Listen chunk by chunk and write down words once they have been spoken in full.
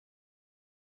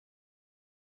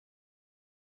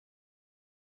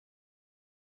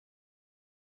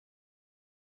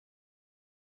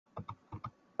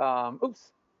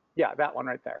Oops, yeah, that one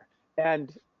right there.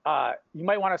 And you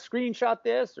might want to screenshot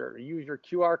this or use your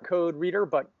QR code reader,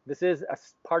 but this is a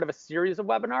part of a series of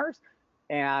webinars.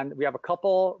 And we have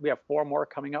 4 more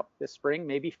coming up this spring,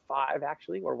 maybe 5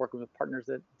 actually. We're working with partners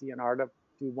at DNR to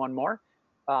do 1 more.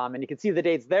 And you can see the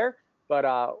dates there, but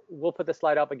we'll put the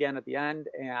slide up again at the end.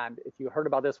 And if you heard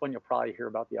about this one, you'll probably hear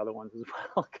about the other ones as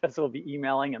well, because we'll be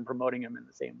emailing and promoting them in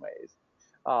the same ways.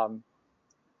 All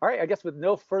right, I guess with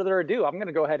no further ado, I'm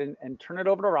gonna go ahead and turn it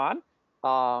over to Ron.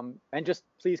 And just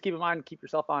please keep in mind, keep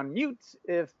yourself on mute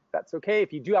if that's okay.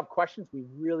 If you do have questions, we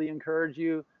really encourage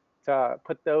you to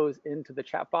put those into the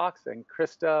chat box, and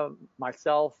Krista,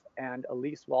 myself, and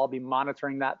Elise will all be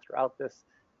monitoring that throughout this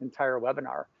entire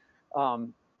webinar.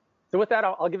 So with that,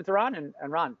 I'll give it to Ron, and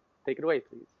Ron, take it away,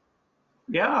 please.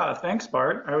 Yeah, thanks,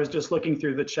 Bart. I was just looking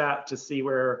through the chat to see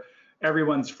where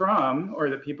everyone's from,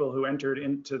 or the people who entered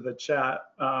into the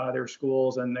chat, their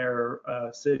schools and their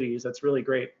cities. That's really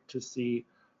great to see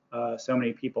so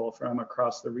many people from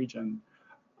across the region.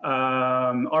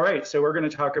 All right, so we're going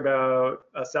to talk about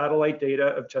satellite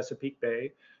data of Chesapeake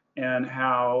Bay and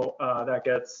how that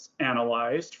gets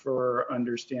analyzed for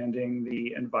understanding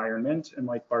the environment. And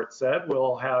like Bart said,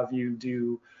 we'll have you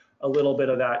do a little bit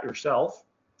of that yourself.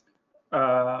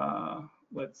 I'm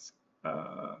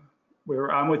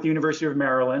with the University of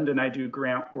Maryland, and I do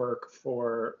grant work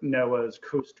for NOAA's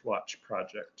Coast Watch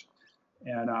project.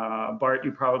 And Bart,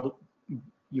 you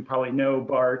probably know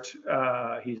Bart.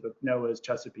 He's with NOAA's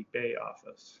Chesapeake Bay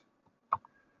Office.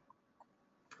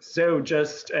 So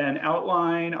just an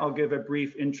outline, I'll give a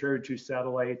brief intro to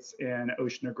satellites and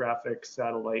oceanographic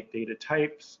satellite data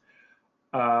types.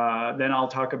 Then I'll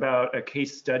talk about a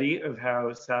case study of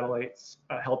how satellites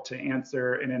help to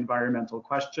answer an environmental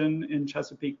question in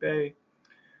Chesapeake Bay.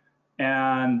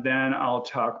 And then I'll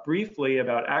talk briefly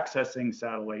about accessing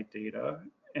satellite data.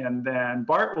 And then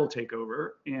Bart will take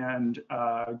over and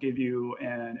give you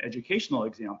an educational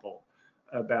example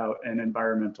about an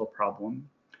environmental problem.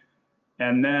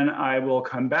 And then I will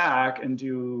come back and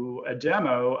do a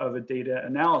demo of a data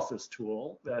analysis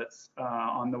tool that's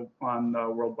on the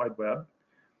World Wide Web.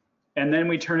 And then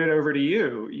we turn it over to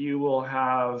you. You will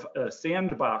have a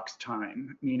sandbox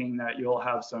time, meaning that you'll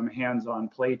have some hands-on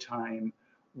play time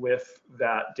with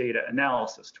that data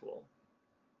analysis tool.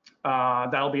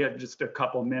 That'll be just a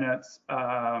couple minutes.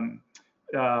 Then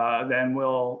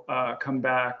we'll come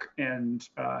back and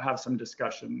have some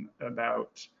discussion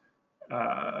about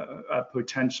a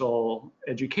potential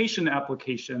education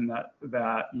application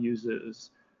that uses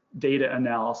data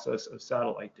analysis of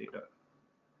satellite data.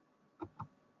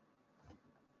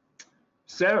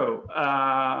 So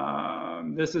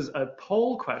this is a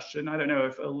poll question. I don't know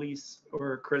if Elise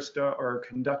or Krista are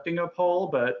conducting a poll,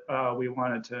 but we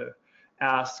wanted to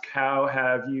ask, how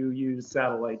have you used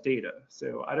satellite data?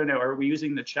 So I don't know, are we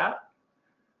using the chat?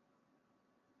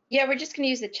 Yeah, we're just going to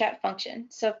use the chat function.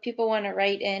 So if people want to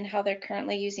write in how they're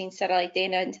currently using satellite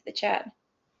data into the chat.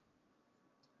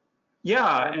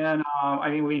 Yeah, and I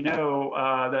mean, we know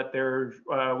that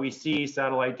we see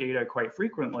satellite data quite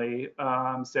frequently.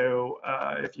 So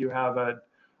if you have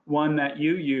one that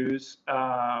you use,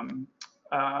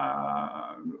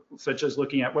 such as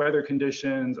looking at weather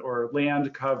conditions or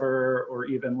land cover, or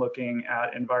even looking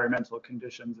at environmental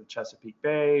conditions of Chesapeake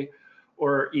Bay,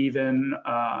 or even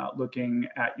looking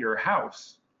at your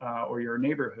house or your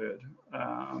neighborhood.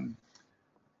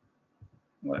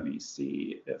 Let me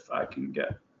see if I can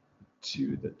get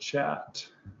to the chat.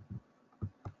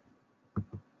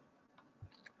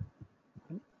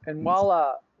 And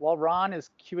while Ron is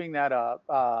queuing that up,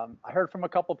 I heard from a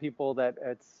couple people that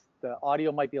the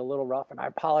audio might be a little rough, and I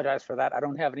apologize for that. I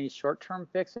don't have any short-term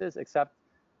fixes except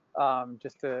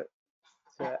just to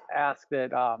ask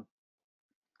that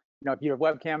you know, if your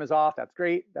webcam is off, that's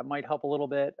great. That might help a little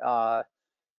bit.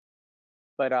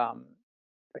 But I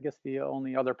guess the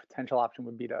only other potential option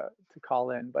would be to call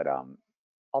in. But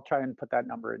I'll try and put that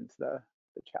number into the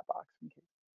chat box in case.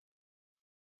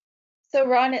 So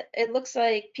Ron, it looks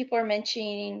like people are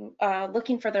mentioning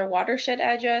looking for their watershed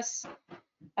address,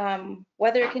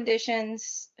 weather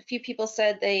conditions. A few people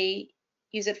said they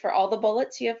use it for all the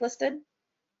bullets you have listed.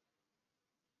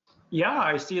 Yeah,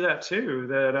 I see that too,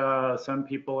 that some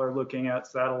people are looking at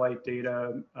satellite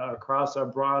data across a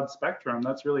broad spectrum.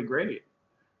 That's really great.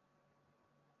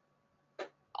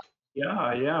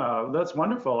 Yeah, that's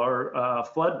wonderful. Our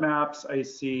flood maps, I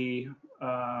see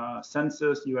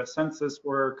census, US Census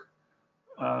work,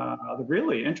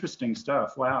 really interesting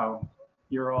stuff. Wow,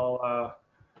 you're all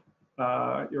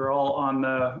on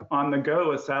the go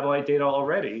with satellite data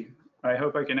already. I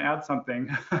hope I can add something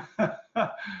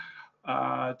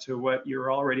to what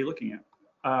you're already looking at.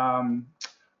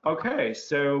 Okay,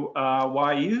 so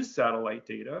why use satellite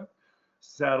data?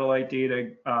 Satellite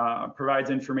data provides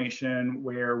information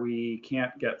where we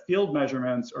can't get field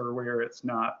measurements or where it's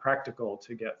not practical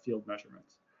to get field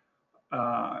measurements.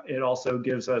 It also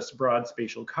gives us broad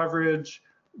spatial coverage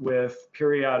with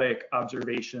periodic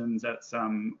observations at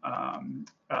some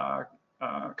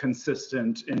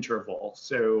consistent interval.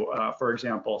 So, for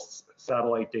example,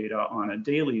 satellite data on a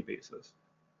daily basis.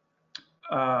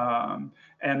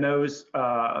 And those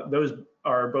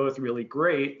are both really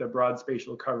great, the broad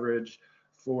spatial coverage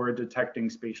for detecting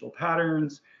spatial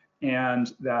patterns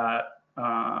and that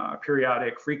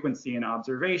periodic frequency and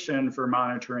observation for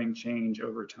monitoring change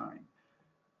over time.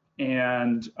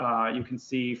 And you can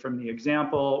see from the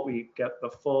example, we get the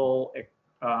full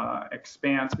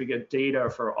expanse. We get data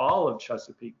for all of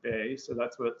Chesapeake Bay. So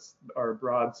that's what's our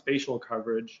broad spatial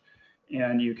coverage.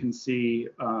 And you can see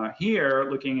here,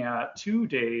 looking at 2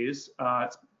 days,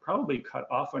 it's probably cut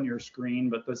off on your screen,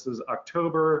 but this is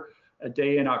October, a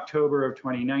day in October of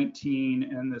 2019,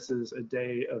 and this is a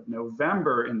day of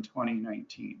November in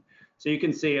 2019. So you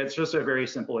can see it's just a very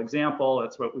simple example.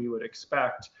 That's what we would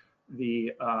expect.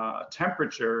 The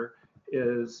temperature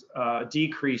is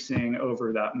decreasing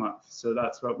over that month. So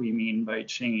that's what we mean by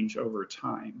change over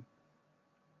time.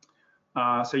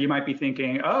 So you might be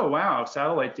thinking, oh, wow,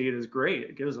 satellite data is great.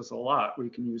 It gives us a lot. We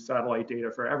can use satellite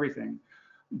data for everything.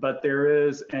 But there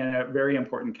is a very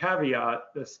important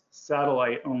caveat. This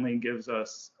satellite only gives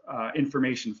us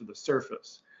information for the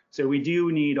surface. So we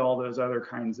do need all those other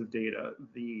kinds of data,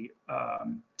 the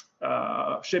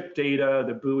ship data,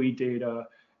 the buoy data,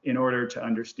 in order to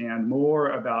understand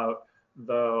more about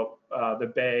the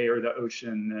bay or the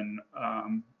ocean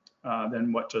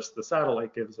than what just the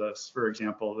satellite gives us, for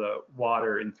example, the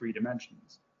water in 3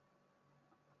 dimensions.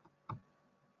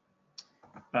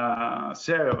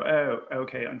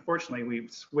 Okay, unfortunately,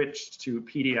 we've switched to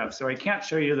PDF, so I can't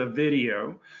show you the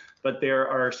video, but there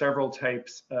are several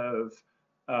types of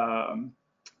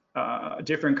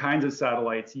different kinds of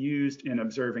satellites used in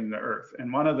observing the Earth.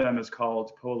 And one of them is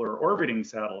called polar orbiting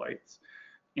satellites.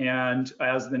 And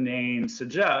as the name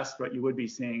suggests, what you would be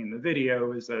seeing in the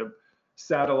video is a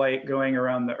satellite going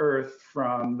around the Earth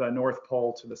from the North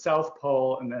Pole to the South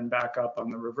Pole, and then back up on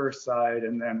the reverse side,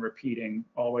 and then repeating,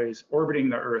 always orbiting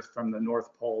the Earth from the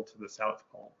North Pole to the South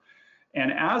Pole.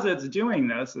 And as it's doing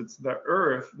this, it's the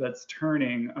Earth that's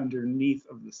turning underneath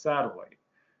of the satellite.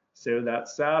 So that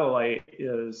satellite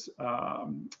is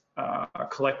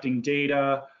collecting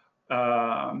data,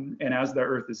 and as the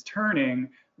Earth is turning,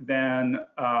 then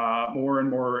more and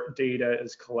more data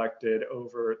is collected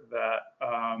over that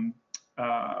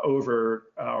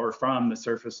or from the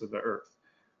surface of the Earth.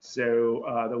 So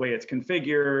the way it's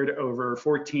configured, over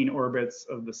 14 orbits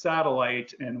of the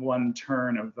satellite and 1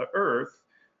 turn of the Earth,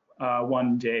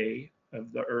 1 day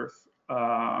of the Earth,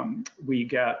 we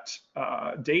get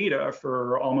data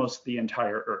for almost the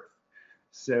entire Earth.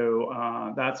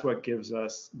 So that's what gives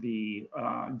us the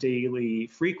daily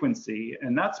frequency,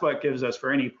 and that's what gives us,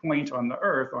 for any point on the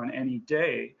Earth on any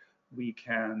day, we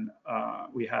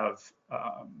have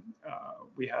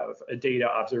a data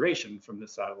observation from the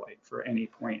satellite for any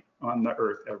point on the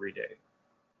Earth every day.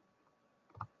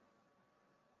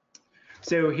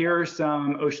 So here are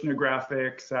some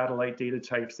oceanographic satellite data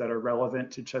types that are relevant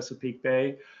to Chesapeake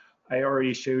Bay. I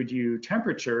already showed you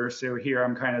temperature, so here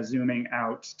I'm kind of zooming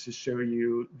out to show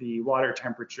you the water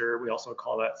temperature. We also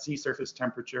call that sea surface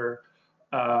temperature.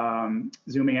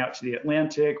 Zooming out to the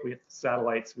Atlantic with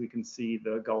satellites, we can see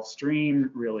the Gulf Stream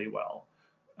really well,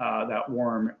 that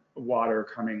warm water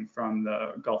coming from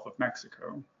the Gulf of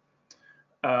Mexico.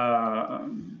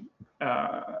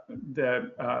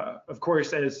 Of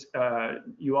course, as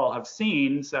you all have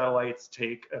seen, satellites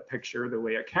take a picture the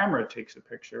way a camera takes a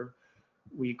picture.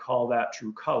 We call that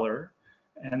true color.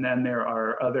 And then there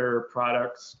are other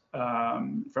products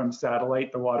from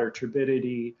satellite, the water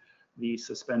turbidity, the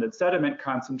suspended sediment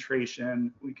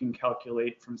concentration, we can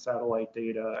calculate from satellite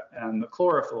data, and the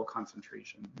chlorophyll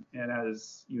concentration. And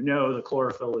as you know, the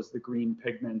chlorophyll is the green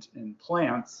pigment in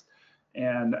plants,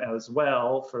 and as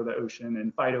well for the ocean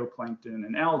in phytoplankton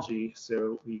and algae.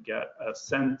 So we get a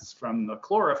sense from the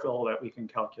chlorophyll that we can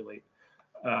calculate,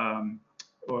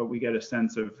 or we get a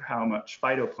sense of how much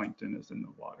phytoplankton is in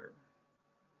the water.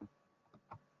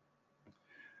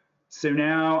 So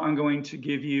now I'm going to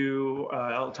give you,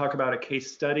 I'll talk about a case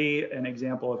study, an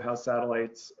example of how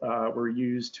satellites were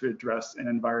used to address an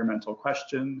environmental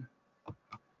question.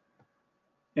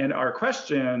 And our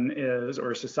question is,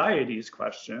 or society's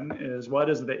question is, what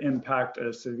is the impact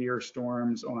of severe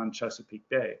storms on Chesapeake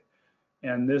Bay?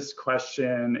 And this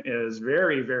question is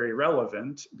very, very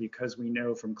relevant because we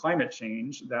know from climate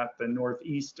change that the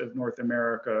northeast of North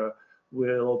America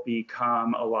will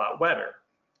become a lot wetter.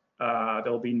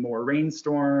 There'll be more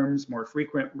rainstorms, more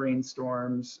frequent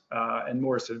rainstorms, and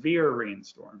more severe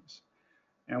rainstorms.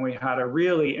 And we had a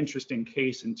really interesting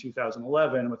case in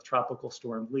 2011 with Tropical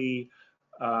Storm Lee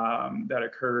that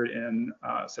occurred in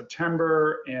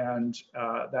September, and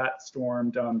that storm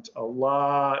dumped a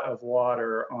lot of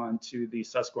water onto the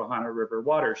Susquehanna River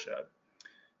watershed.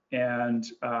 And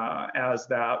as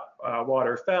that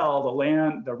water fell, the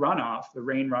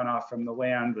rain runoff from the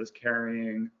land was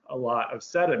carrying a lot of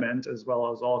sediment, as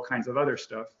well as all kinds of other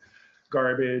stuff,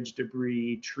 garbage,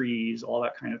 debris, trees, all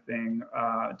that kind of thing,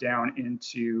 down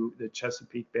into the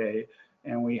Chesapeake Bay.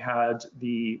 And we had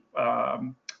the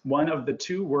one of the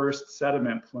two worst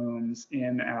sediment plumes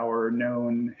in our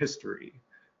known history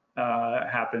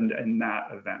happened in that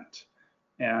event.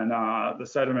 And the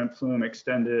sediment plume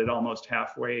extended almost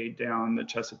halfway down the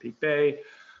Chesapeake Bay.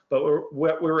 But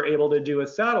what we were able to do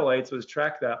with satellites was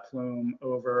track that plume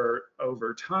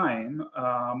over time.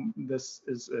 This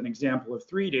is an example of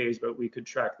 3 days, but we could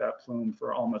track that plume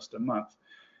for almost a month.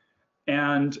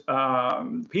 And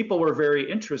people were very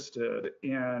interested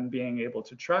in being able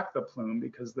to track the plume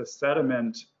because the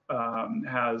sediment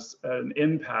has an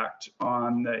impact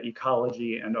on the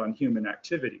ecology and on human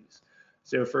activities.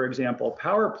 So for example,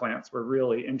 power plants were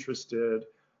really interested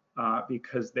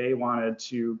because they wanted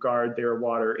to guard their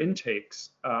water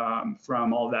intakes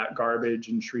from all that garbage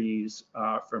and trees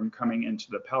from coming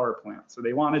into the power plant. So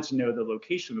they wanted to know the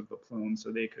location of the plume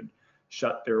so they could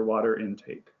shut their water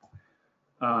intake.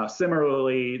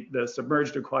 Similarly, the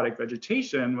submerged aquatic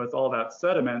vegetation with all that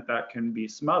sediment that can be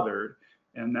smothered,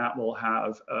 and that will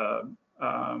have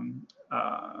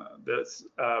this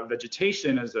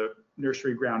vegetation as a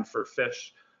nursery ground for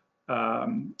fish.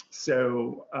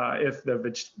 So if the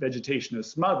vegetation is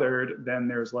smothered, then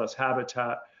there's less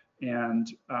habitat, and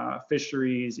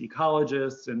fisheries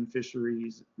ecologists and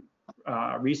fisheries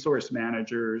resource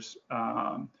managers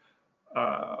want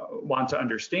to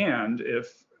understand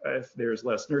if there's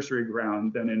less nursery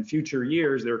ground, then in future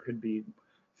years there could be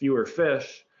fewer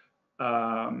fish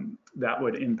that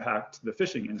would impact the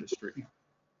fishing industry.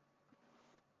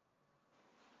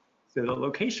 So the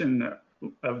location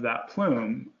of that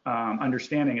plume,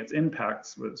 understanding its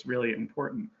impacts was really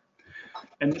important.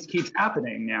 And this keeps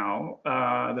happening now.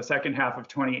 The second half of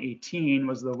 2018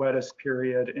 was the wettest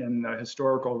period in the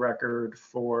historical record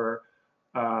for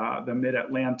the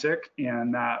mid-Atlantic,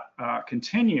 and that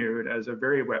continued as a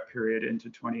very wet period into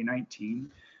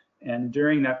 2019. And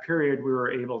during that period, we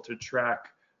were able to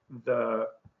track the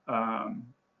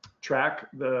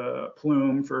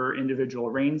plume for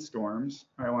individual rainstorms.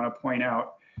 I want to point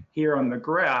out here on the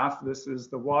graph, this is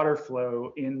the water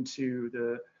flow into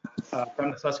the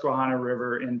from the Susquehanna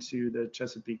River into the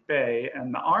Chesapeake Bay,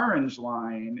 and the orange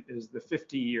line is the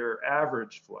 50-year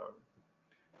average flow.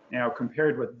 Now,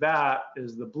 compared with that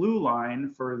is the blue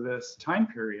line for this time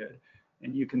period,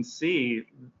 and you can see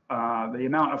the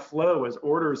amount of flow is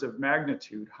orders of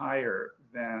magnitude higher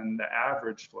than the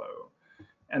average flow.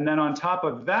 And then on top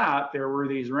of that, there were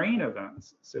these rain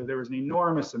events. So there was an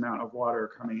enormous amount of water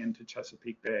coming into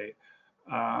Chesapeake Bay,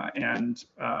 and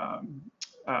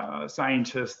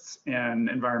scientists and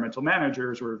environmental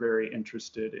managers were very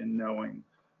interested in knowing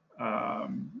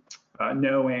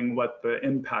what the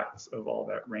impacts of all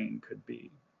that rain could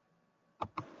be.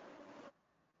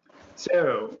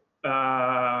 So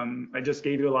I just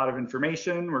gave you a lot of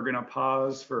information. We're going to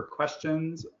pause for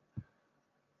questions.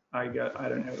 I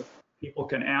don't know if people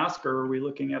can ask, or are we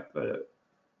looking at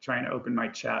trying to open my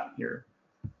chat here?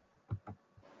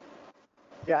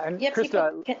 Yeah, and Yeah,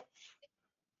 Krista.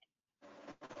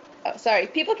 Oh, sorry,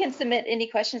 people can submit any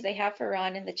questions they have for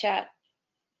Ron in the chat.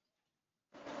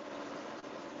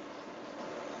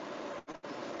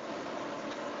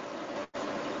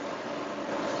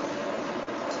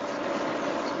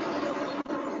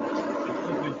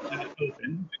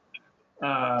 Open.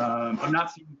 I'm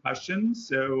not seeing questions,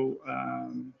 so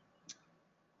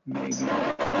maybe.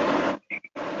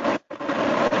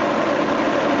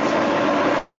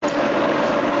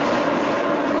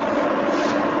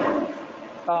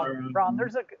 Ron,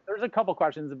 there's a couple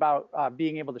questions about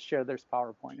being able to share this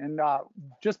PowerPoint. And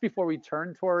just before we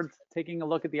turn towards taking a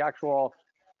look at the actual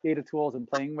data tools and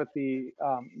playing with the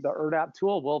ERDAP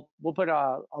tool, we'll put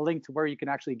a link to where you can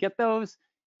actually get those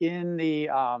in the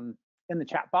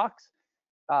chat box,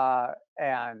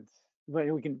 and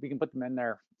we can put them in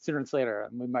there sooner than later,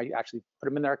 and we might actually put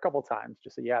them in there a couple times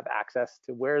just so you have access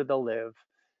to where they'll live,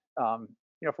 you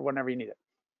know, for whenever you need it.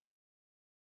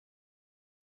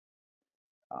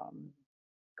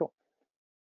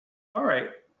 All right,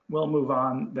 we'll move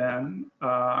on then.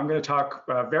 I'm going to talk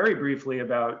very briefly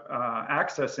about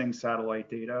accessing satellite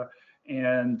data.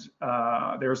 And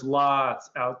there's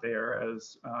lots out there,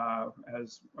 as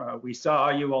we saw,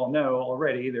 you all know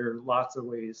already, there are lots of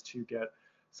ways to get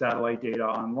satellite data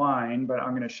online, but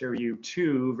I'm going to show you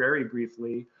two very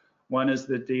briefly. One is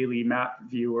the daily map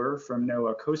viewer from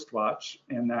NOAA Coastwatch,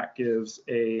 and that gives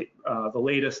the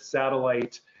latest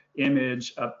satellite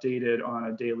image updated on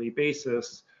a daily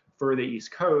basis for the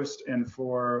East Coast and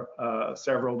for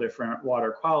several different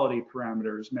water quality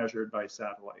parameters measured by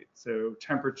satellite. So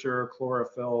temperature,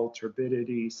 chlorophyll,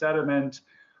 turbidity, sediment,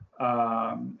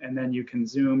 and then you can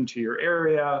zoom to your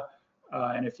area.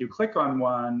 And if you click on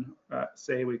one,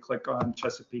 say we click on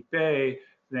Chesapeake Bay,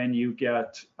 then you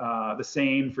get the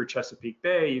same for Chesapeake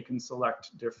Bay. You can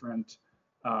select different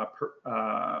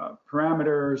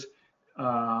parameters.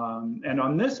 And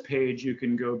on this page, you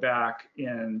can go back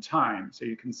in time. So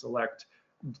you can select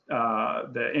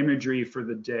the imagery for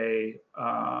the day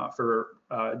for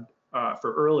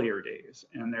earlier days.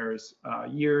 And there's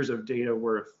years of data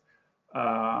worth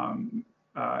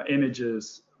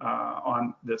images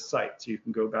on this site. So you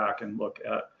can go back and look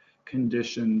at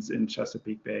conditions in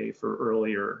Chesapeake Bay for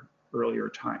earlier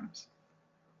times.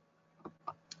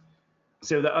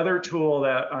 So the other tool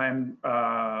that I'm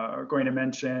going to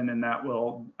mention and that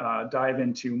we'll dive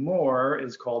into more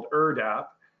is called ERDAP,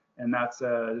 and that's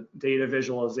a data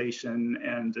visualization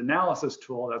and analysis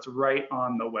tool that's right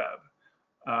on the web.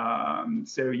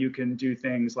 So you can do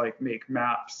things like make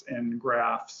maps and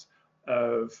graphs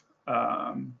of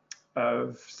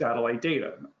satellite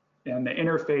data. And the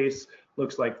interface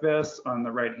looks like this on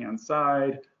the right-hand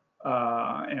side.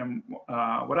 And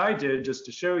what I did, just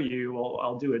to show you,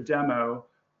 I'll do a demo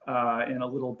in a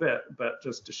little bit, but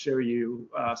just to show you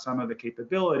some of the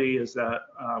capability is that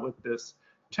with this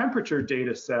temperature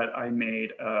data set, I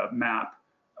made a map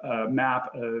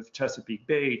of Chesapeake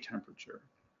Bay temperature.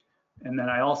 And then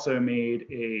I also made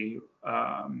a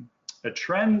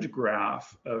trend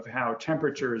graph of how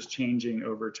temperature is changing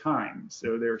over time.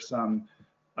 So there's some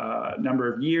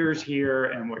number of years here,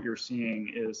 and what you're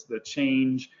seeing is the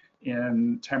change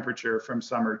in temperature from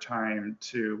summertime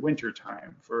to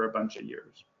wintertime for a bunch of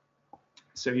years.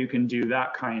 So you can do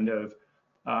that kind of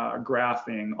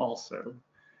graphing also.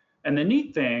 And the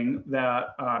neat thing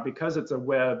that because it's a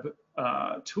web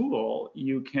tool,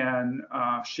 you can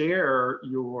share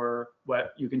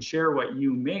what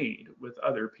you made with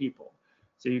other people.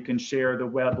 So you can share the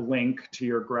web link to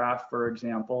your graph, for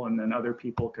example, and then other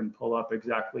people can pull up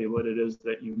exactly what it is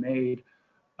that you made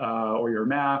or your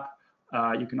map.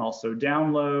 You can also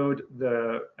download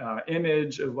the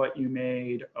image of what you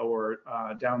made or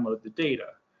download the data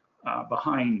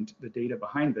behind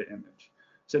the image.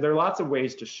 So there are lots of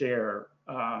ways to share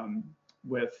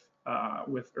with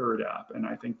ERDAP, and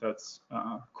I think that's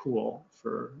cool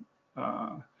for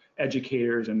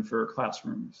educators and for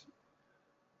classrooms.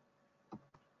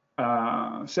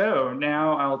 So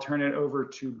now I'll turn it over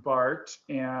to Bart,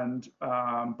 and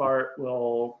Bart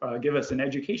will give us an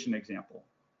education example.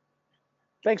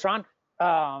 Thanks, Ron.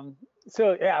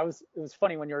 So yeah, it was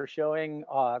funny when you were showing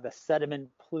the sediment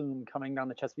plume coming down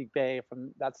the Chesapeake Bay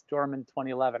from that storm in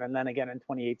 2011, and then again in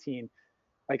 2018.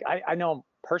 Like I know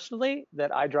personally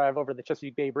that I drive over the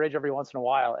Chesapeake Bay Bridge every once in a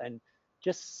while, and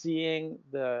just seeing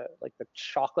the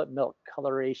chocolate milk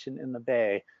coloration in the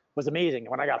bay was amazing.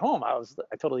 When I got home, I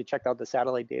totally checked out the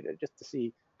satellite data just to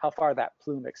see how far that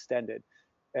plume extended,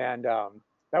 and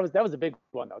that was a big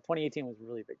one though. 2018 was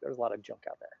really big. There was a lot of junk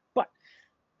out there, but.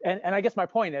 And I guess my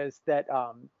point is that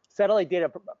satellite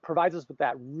data provides us with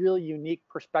that really unique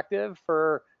perspective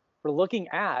for looking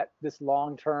at this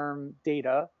long-term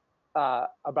data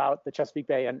about the Chesapeake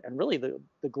Bay and really the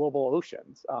global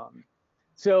oceans.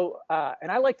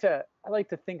 And I like to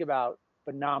think about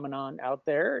phenomenon out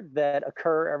there that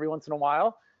occur every once in a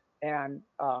while, and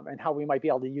how we might be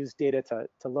able to use data to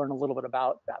learn a little bit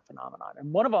about that phenomenon.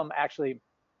 And one of them actually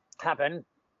happened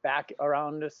back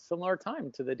around a similar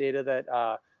time to the data that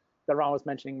Ron was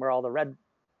mentioning, where all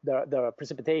the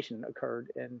precipitation occurred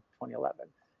in 2011.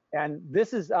 And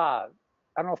this is, I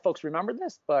don't know if folks remember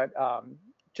this, but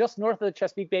just north of the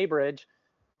Chesapeake Bay Bridge,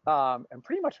 and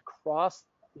pretty much across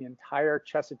the entire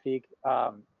Chesapeake,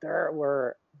 there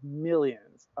were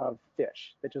millions of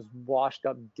fish that just washed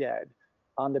up dead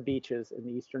on the beaches in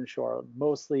the Eastern Shore,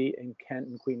 mostly in Kent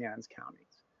and Queen Anne's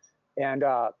counties. And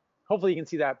hopefully you can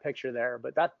see that picture there,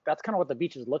 but that's kind of what the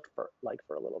beaches looked like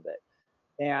for a little bit.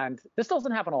 And this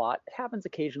doesn't happen a lot. It happens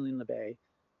occasionally in the bay,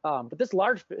 but this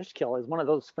large fish kill is one of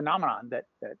those phenomenon that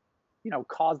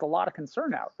caused a lot of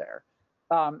concern out there.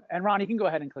 And Ron, you can go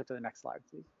ahead and click to the next slide,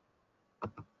 please.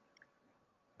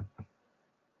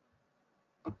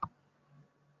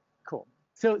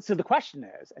 So the question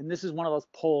is, and this is one of those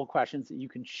poll questions that you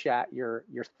can chat your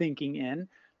thinking in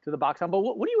to the box on, but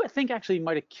what do you think actually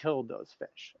might have killed those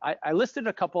fish? I listed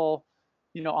a couple,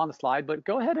 on the slide, but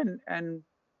go ahead and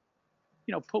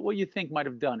put what you think might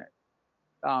have done it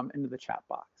into the chat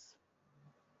box.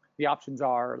 The options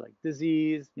are like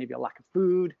disease, maybe a lack of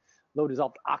food, low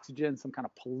dissolved oxygen, some kind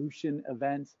of pollution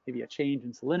event, maybe a change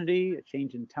in salinity, a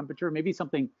change in temperature, maybe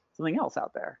something else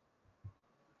out there.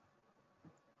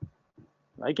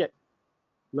 Like it.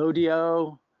 Low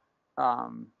DO,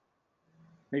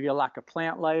 maybe a lack of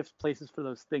plant life, places for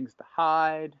those things to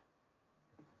hide,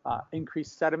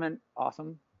 increased sediment,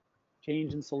 awesome.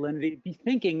 Change in salinity. Be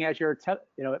thinking as you're,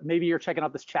 maybe you're checking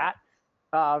out this chat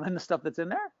and the stuff that's in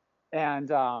there, and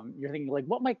you're thinking like,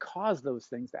 what might cause those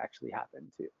things to actually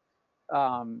happen too?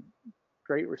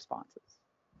 Great responses.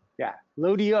 Yeah,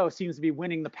 low DO seems to be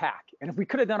winning the pack. And if we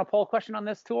could have done a poll question on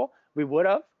this tool, we would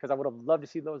have, because I would have loved to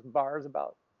see those bars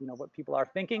about, what people are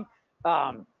thinking.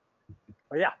 But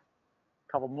yeah,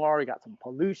 a couple more. We got some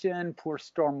pollution, poor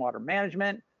stormwater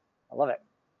management. I love it.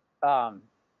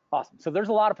 Awesome. So there's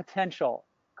a lot of potential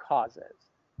causes.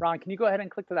 Ron, can you go ahead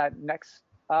and click to that next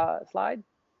slide?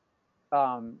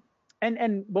 And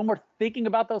when we're thinking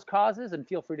about those causes, and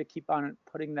feel free to keep on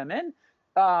putting them in,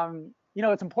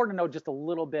 it's important to know just a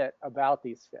little bit about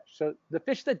these fish. So the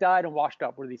fish that died and washed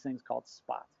up were these things called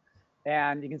spots.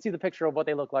 And you can see the picture of what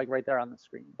they look like right there on the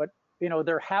screen. But,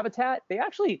 their habitat, they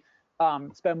actually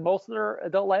spend most of their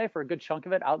adult life, or a good chunk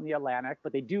of it, out in the Atlantic,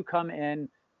 but they do come in,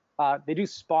 they do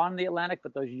spawn in the Atlantic,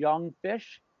 but those young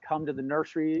fish come to the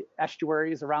nursery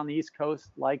estuaries around the East Coast,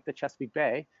 like the Chesapeake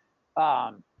Bay.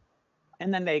 And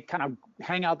then they kind of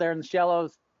hang out there in the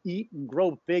shallows, eat and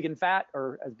grow big and fat,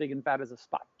 or as big and fat as a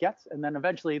spot gets. And then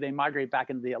eventually they migrate back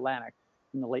into the Atlantic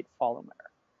in the late fall and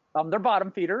winter. They're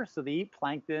bottom feeders, so they eat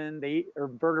plankton, they eat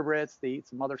vertebrates, they eat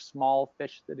some other small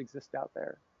fish that exist out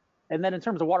there. And then in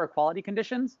terms of water quality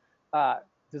conditions,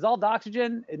 dissolved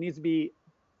oxygen, it needs to be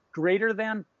greater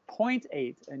than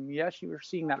 0.8. And yes, you were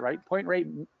seeing that right,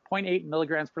 0.8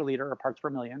 milligrams per liter, or parts per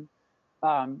million.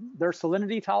 Their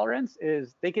salinity tolerance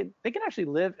is they can actually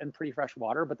live in pretty fresh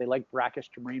water, but they like brackish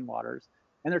to marine waters.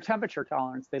 And their temperature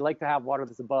tolerance, they like to have water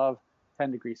that's above 10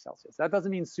 degrees Celsius. That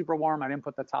doesn't mean super warm. I didn't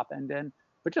put the top end in,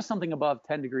 but just something above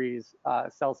 10 degrees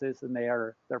Celsius, and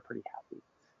they're pretty happy.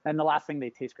 And the last thing, they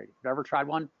taste great. If you've ever tried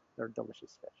one, they're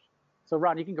delicious fish. So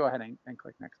Ron, you can go ahead and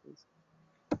click next, please.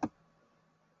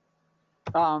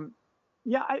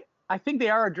 Yeah, I think they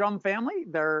are a drum family.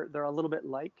 They're a little bit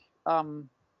like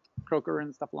croaker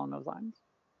and stuff along those lines.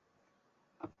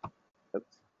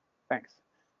 Oops, thanks.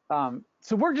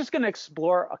 So we're just going to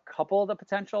explore a couple of the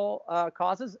potential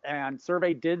causes, and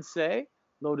survey did say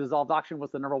low dissolved oxygen was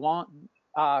the number1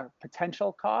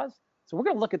 potential cause. So we're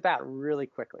going to look at that really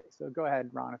quickly. So go ahead,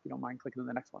 Ron, if you don't mind clicking to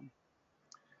the next one.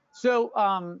 So,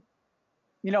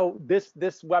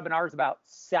 this webinar is about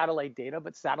satellite data,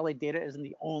 but satellite data isn't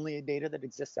the only data that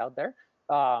exists out there.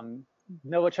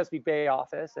 NOAA Chesapeake Bay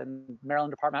Office and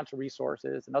Maryland Department of Natural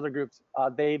Resources and other groups,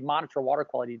 they monitor water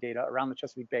quality data around the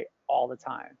Chesapeake Bay all the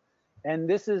time. And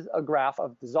this is a graph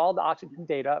of dissolved oxygen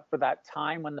data for that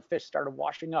time when the fish started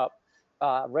washing up,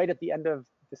 right at the end of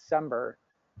December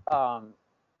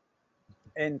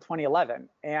in 2011.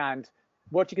 And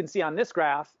what you can see on this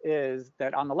graph is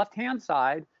that on the left-hand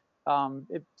side,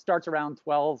 it starts around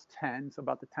 12/10, so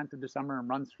about the 10th of December, and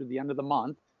runs through the end of the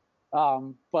month.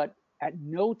 But at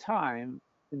no time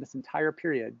in this entire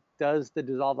period does the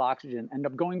dissolved oxygen end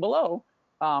up going below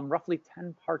roughly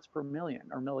 10 parts per million,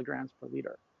 or milligrams per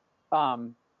liter.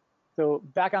 So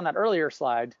back on that earlier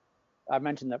slide, I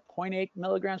mentioned that 0.8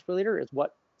 milligrams per liter is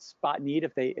what spot need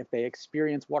if they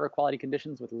experience water quality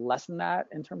conditions with less than that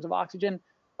in terms of oxygen.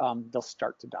 They'll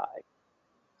start to die.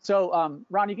 So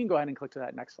Ron, you can go ahead and click to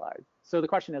that next slide. So the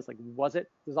question is, like, was it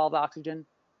dissolved oxygen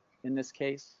in this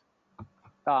case?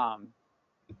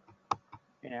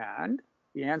 And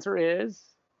the answer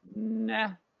is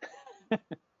nah.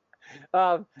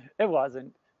 It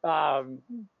wasn't.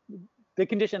 The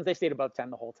conditions, they stayed above 10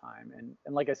 the whole time.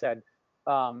 And like I said,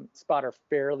 spot are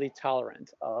fairly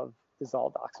tolerant of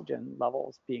dissolved oxygen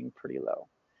levels being pretty low.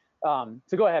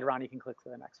 So go ahead, Ron, you can click to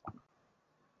the next one.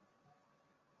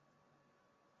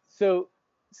 So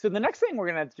the next thing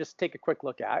we're going to just take a quick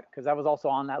look at, because that was also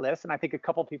on that list, and I think a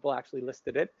couple people actually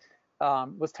listed it,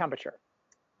 was temperature.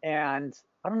 And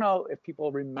I don't know if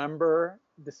people remember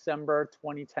December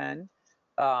 2010,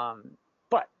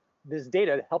 but this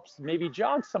data helps maybe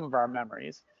jog some of our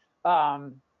memories.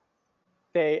 So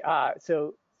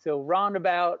round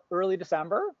about early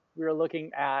December, we were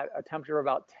looking at a temperature of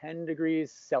about 10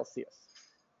 degrees Celsius.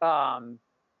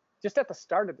 just at the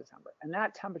start of December, and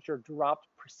that temperature dropped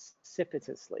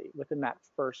precipitously within that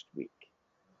first week,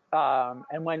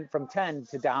 and went from 10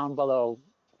 to down below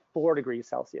 4 degrees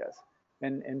Celsius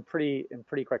in pretty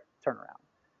quick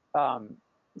turnaround.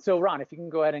 So Ron, if you can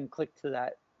go ahead and click to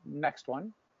that next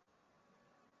one.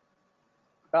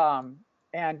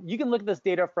 And you can look at this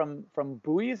data from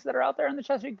buoys that are out there in the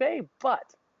Chesapeake Bay,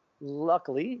 but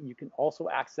luckily you can also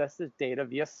access this data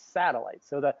via satellite.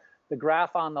 So the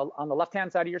graph on the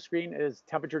left-hand side of your screen is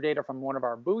temperature data from one of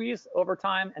our buoys over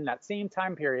time, and that same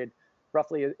time period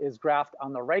roughly is graphed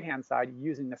on the right-hand side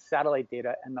using the satellite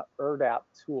data and the ERDAP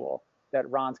tool that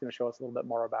Ron's going to show us a little bit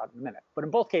more about in a minute. But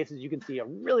in both cases, you can see a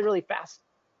really fast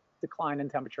decline in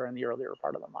temperature in the earlier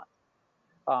part of the month.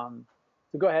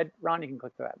 So go ahead, Ron, you can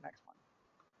click to that next one.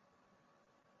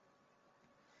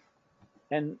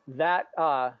 And that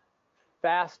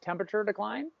fast temperature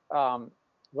decline,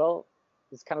 well,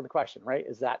 is kind of the question, right?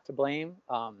 Is that to blame?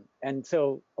 And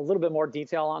so a little bit more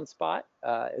detail on SPOT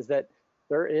is that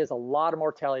there is a lot of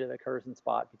mortality that occurs in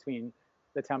SPOT between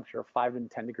the temperature of 5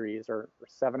 and 10 degrees or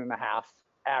 7.5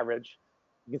 average.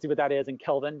 You can see what that is in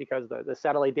Kelvin because the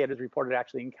satellite data is reported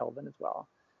actually in Kelvin as well.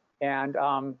 And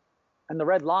the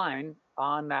red line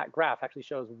on that graph actually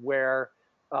shows where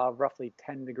roughly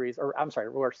 10 degrees, or I'm sorry,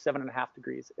 where 7.5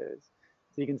 degrees is.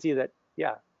 So you can see that,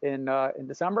 yeah, in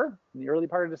December, in the early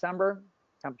part of December,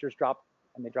 temperatures dropped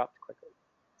and they dropped quickly.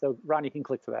 So Ron, you can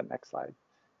click to that next slide.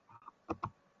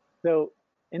 So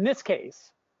in this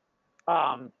case,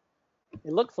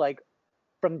 it looks like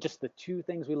from just the two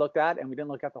things we looked at, and we didn't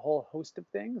look at the whole host of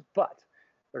things, but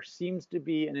there seems to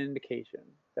be an indication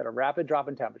that a rapid drop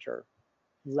in temperature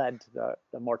led to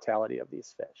the mortality of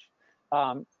these fish.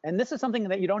 And this is something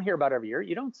that you don't hear about every year.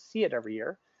 You don't see it every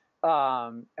year.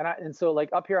 And so like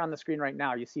up here on the screen right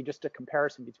now, you see just a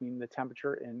comparison between the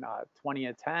temperature in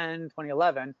 2010,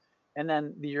 2011, and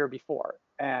then the year before.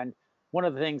 And one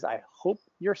of the things I hope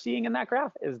you're seeing in that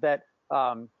graph is that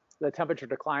the temperature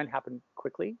decline happened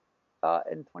quickly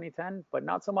in 2010, but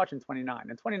not so much in 29.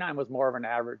 And 29 was more of an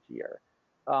average year.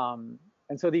 And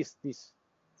so these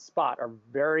SPOT are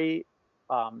very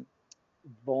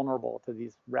vulnerable to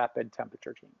these rapid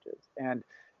temperature changes. And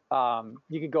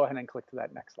you can go ahead and click to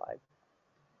that next slide.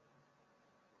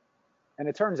 And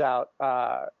it turns out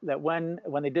that when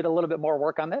they did a little bit more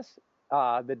work on this,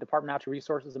 the Department of Natural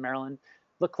Resources of Maryland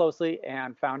looked closely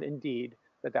and found indeed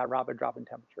that rapid drop in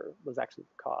temperature was actually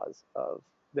the cause of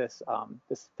this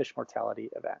fish mortality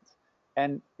event.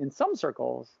 And in some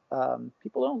circles,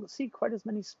 people don't see quite as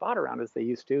many SPOT around as they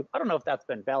used to. I don't know if that's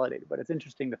been validated, but it's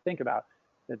interesting to think about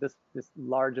that this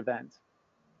large event,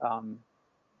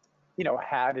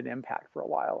 had an impact for a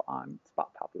while on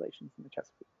SPOT populations in the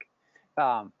Chesapeake.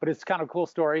 But it's kind of a cool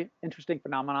story, interesting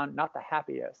phenomenon, not the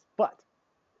happiest, but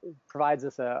it provides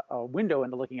us a window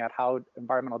into looking at how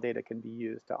environmental data can be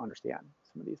used to understand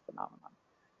some of these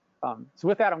phenomena. So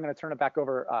with that, I'm going to turn it back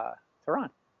over to Ron.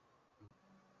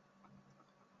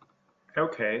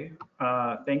 Okay,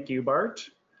 thank you, Bart.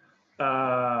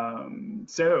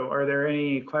 So are there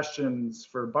any questions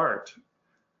for Bart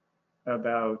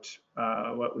about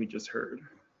what we just heard?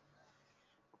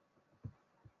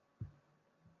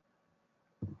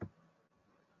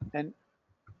 And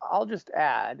I'll just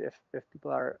add, if people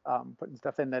are putting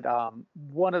stuff in, that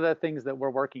one of the things that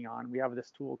we're working on, we have this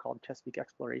tool called Chesapeake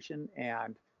Exploration,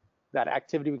 and that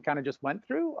activity we kind of just went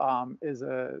through is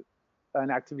an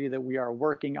activity that we are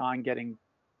working on getting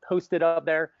posted up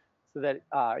there so that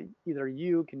either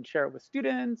you can share it with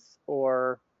students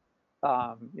or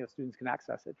students can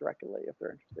access it directly if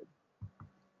they're interested.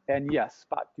 And yes,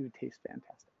 SPOT do taste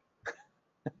fantastic.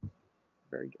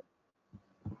 Very good.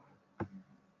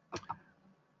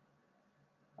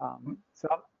 So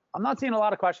I'm not seeing a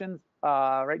lot of questions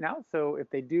right now. So if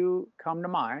they do come to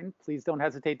mind, please don't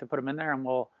hesitate to put them in there, and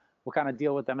we'll kind of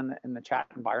deal with them in the chat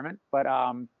environment. But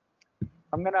I'm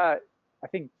gonna, I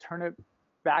think, turn it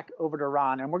back over to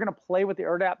Ron, and we're gonna play with the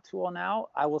ERDAP tool now.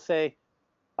 I will say,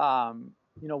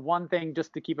 one thing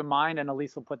just to keep in mind, and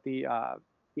Elise will put the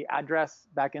address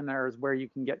back in there, is where you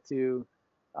can get to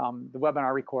the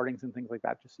webinar recordings and things like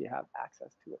that, just so you have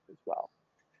access to it as well.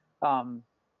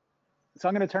 So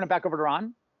I'm going to turn it back over to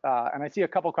Ron, and I see a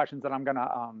couple questions that I'm going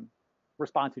to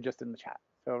respond to just in the chat.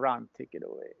 So Ron, take it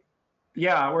away.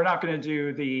 Yeah, we're not going to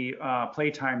do the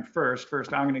playtime first.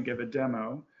 First, I'm going to give a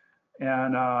demo,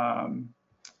 and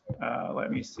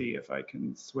let me see if I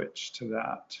can switch to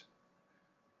that.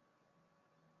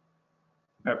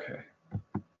 Okay,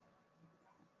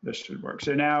 this should work.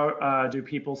 So now, do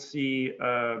people see?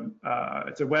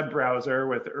 It's a web browser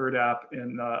with ERDAP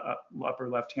in the upper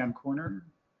left-hand corner.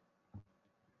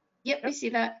 Yep, we see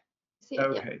that.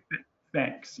 Okay,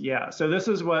 Thanks. Yeah. So this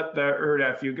is what the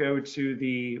ERDAP. If you go to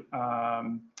the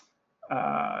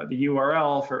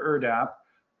URL for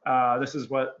ERDAP, this is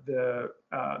what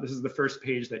this is the first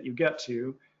page that you get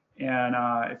to, and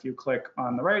if you click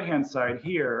on the right-hand side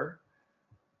here,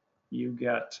 you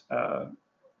get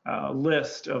a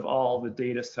list of all the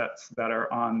data sets that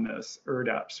are on this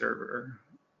ERDAP server.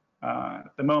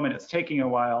 At the moment, it's taking a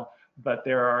while, but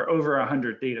there are over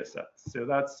 100 data sets. So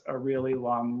that's a really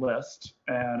long list.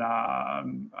 And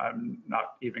I'm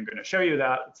not even going to show you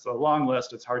that. It's a long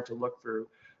list. It's hard to look through.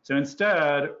 So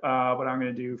instead, what I'm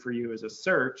going to do for you is a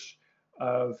search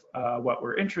of what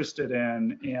we're interested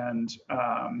in. And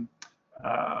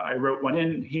I wrote one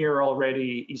in here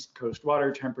already, East Coast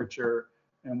water temperature,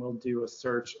 and we'll do a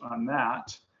search on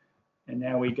that. And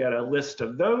now we get a list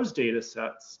of those data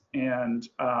sets, and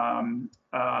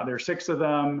there are 6 of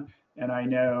them. And I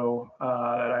know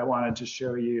that I wanted to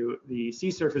show you the sea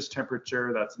surface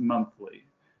temperature that's monthly.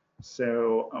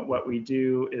 So what we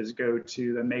do is go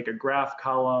to the make a graph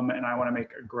column, and I want to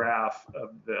make a graph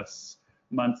of this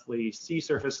monthly sea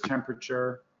surface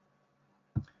temperature.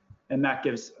 And that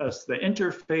gives us the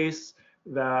interface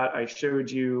that I showed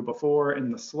you before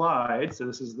in the slide. So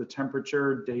this is the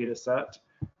temperature data set.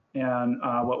 And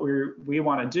what we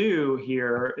want to do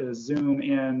here is zoom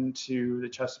in to the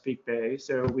Chesapeake Bay.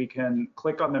 So we can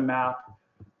click on the map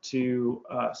to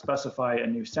specify a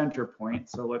new center point.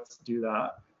 So let's do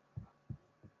that.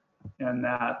 And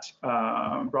that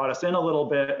brought us in a little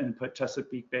bit and put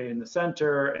Chesapeake Bay in the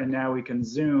center. And now we can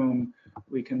zoom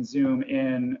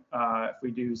in. If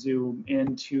we do zoom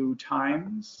in 2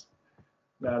 times,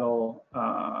 that'll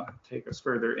take us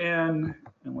further in.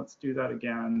 And let's do that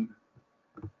again.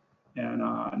 And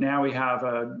now we have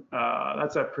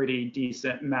that's a pretty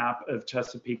decent map of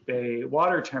Chesapeake Bay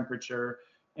water temperature.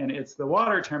 And it's the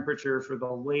water temperature for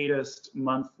the latest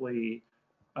monthly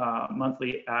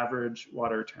average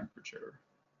water temperature.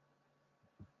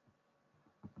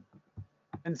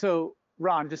 And so,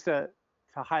 Ron, just to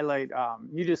highlight,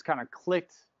 you just kind of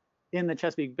clicked in the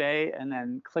Chesapeake Bay and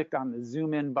then clicked on the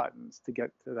zoom in buttons to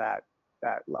get to that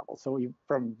level. So you,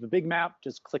 from the big map,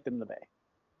 just clicked in the bay.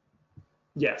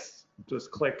 Yes, just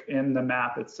click in the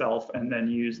map itself and then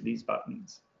use these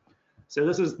buttons. So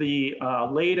this is the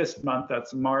latest month,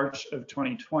 that's March of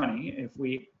 2020. If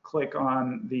we click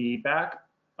on the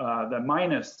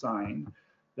minus sign,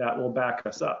 that will back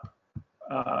us up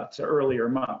to earlier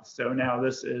months. So now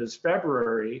this is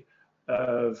February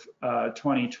of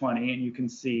 2020, and you can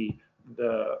see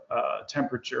the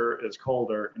temperature is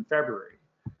colder in February.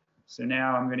 So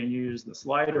now I'm going to use the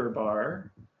slider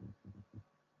bar.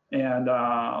 And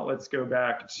let's go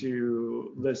back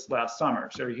to this last summer.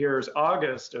 So here's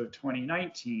August of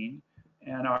 2019,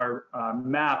 and our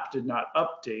map did not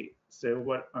update. So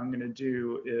what I'm going to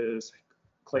do is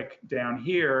click down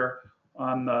here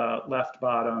on the left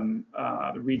bottom,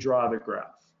 redraw the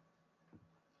graph.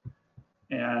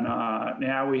 And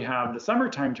now we have the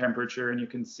summertime temperature, and you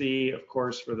can see, of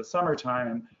course, for the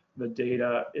summertime, the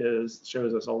data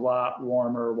shows us a lot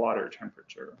warmer water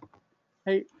temperature.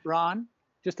 Hey, Ron.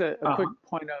 Just a quick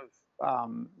point of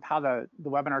how the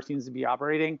webinar seems to be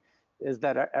operating is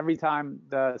that every time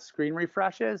the screen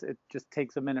refreshes, it just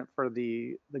takes a minute for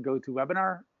the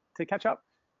GoToWebinar to catch up.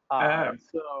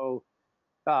 So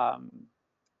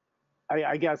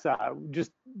I guess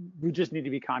we just need to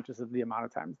be conscious of the amount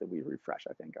of times that we refresh,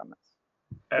 I think, on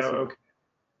this. Oh, okay.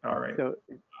 All right.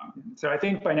 So I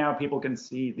think by now people can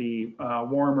see the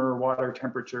warmer water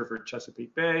temperature for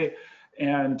Chesapeake Bay.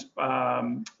 And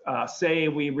say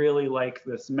we really like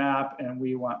this map and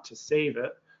we want to save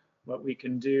it, what we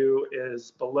can do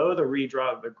is below the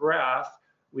redraw of the graph,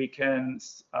 we can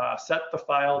set the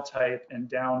file type and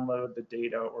download the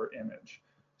data or image.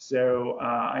 So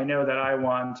I know that I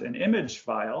want an image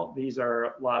file. These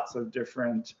are lots of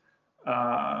different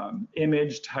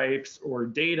image types or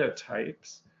data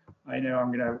types. I know I'm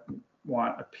going to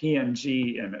want a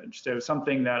PNG image, so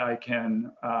something that I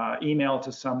can email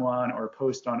to someone or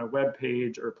post on a web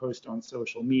page or post on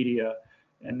social media.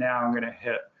 And now I'm going to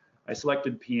hit, I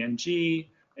selected PNG,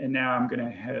 and now I'm going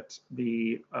to hit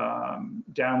the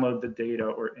download the data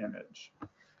or image.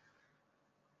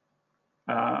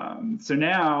 So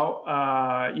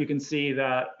now you can see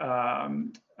that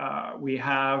we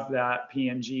have that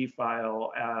PNG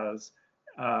file as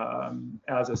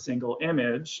a single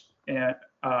image, and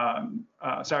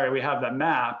sorry, we have the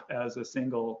map as a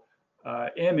single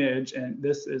image, and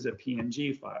this is a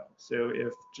PNG file. So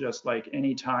if just like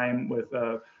any time with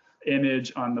a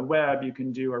image on the web, you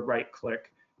can do a right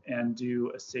click and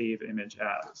do a save image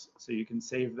as. So you can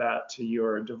save that to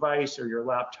your device or your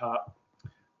laptop.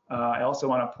 I also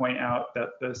want to point out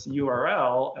that this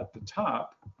URL at the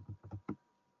top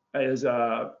is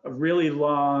a really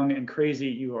long and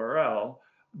crazy URL,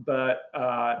 but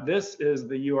this is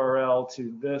the URL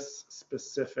to this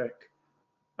specific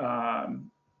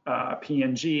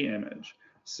PNG image.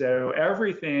 So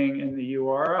everything in the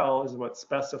URL is what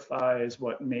specifies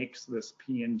what makes this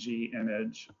PNG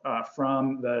image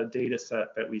from the data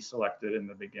set that we selected in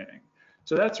the beginning.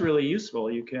 So that's really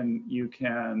useful. You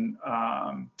can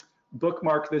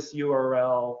bookmark this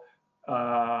URL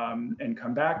and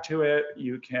come back to it.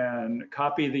 You can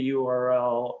copy the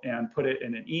URL and put it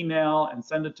in an email and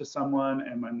send it to someone.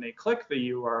 And when they click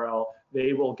the URL,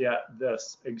 they will get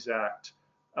this exact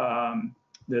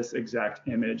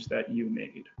image that you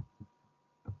made.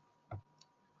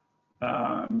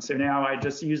 So now I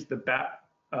just used the back.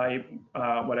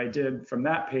 What I did from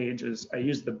that page is I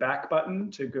used the back button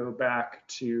to go back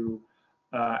to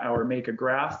our Make a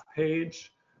Graph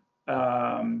page.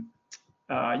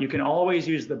 You can always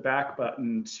use the back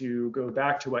button to go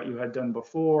back to what you had done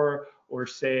before, or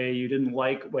say you didn't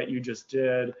like what you just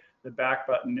did. The back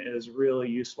button is really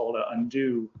useful to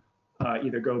undo,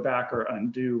 either go back or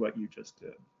undo what you just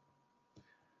did.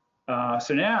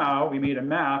 So now we made a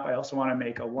map. I also want to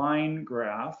make a line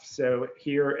graph. So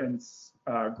here in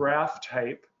graph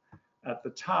type at the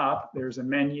top, there's a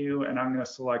menu, and I'm going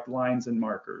to select lines and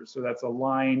markers. So that's a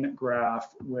line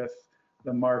graph with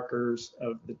the markers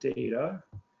of the data.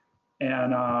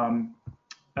 And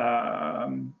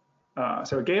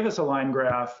so it gave us a line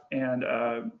graph and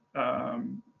a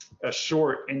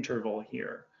short interval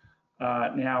here.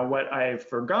 Now what I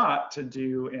forgot to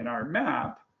do in our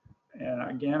map, and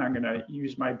again, I'm going to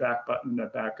use my back button to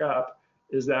back up,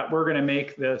 is that we're going to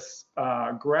make this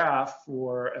graph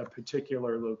for a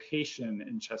particular location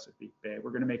in Chesapeake Bay.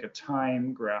 We're going to make a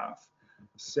time graph,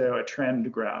 so a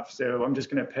trend graph. So I'm just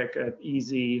going to pick an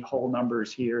easy whole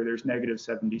numbers here. There's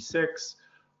 -76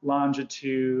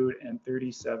 longitude and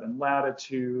 37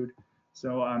 latitude.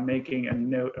 So I'm making a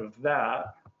note of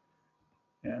that.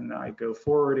 And I go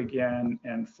forward again,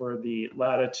 and for the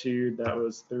latitude, that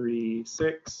was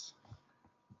 36.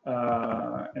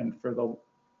 And for the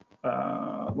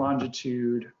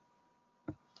longitude,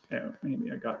 oh,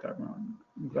 maybe I got that wrong.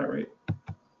 Is that right?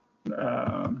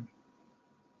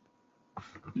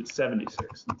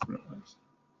 76, that's what it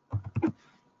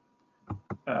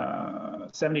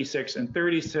was. 76 and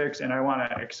 36, and I want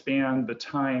to expand the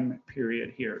time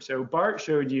period here. So Bart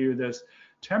showed you this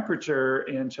temperature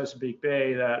in Chesapeake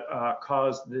Bay that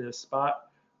caused the spot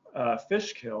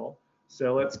fish kill.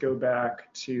 So let's go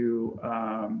back to,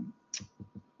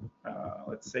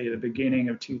 let's say, the beginning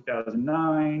of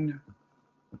 2009.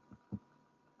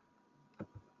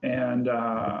 And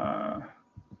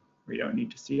we don't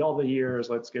need to see all the years.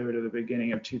 Let's go to the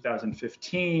beginning of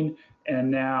 2015.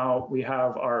 And now we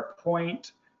have our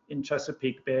point in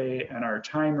Chesapeake Bay and our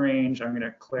time range. I'm going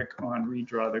to click on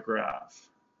redraw the graph.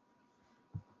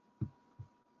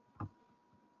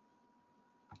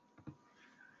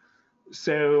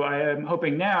 So I am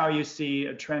hoping now you see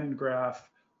a trend graph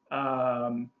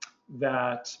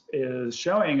that is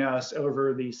showing us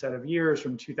over the set of years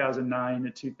from 2009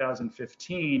 to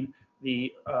 2015,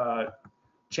 the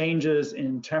changes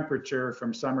in temperature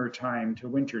from summertime to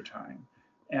wintertime.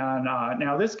 And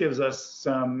now this gives us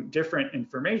some different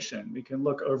information. We can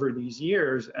look over these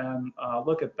years and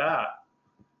look at that.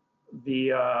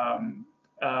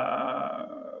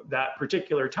 That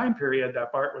particular time period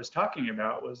that Bart was talking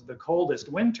about was the coldest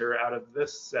winter out of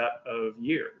this set of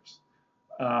years.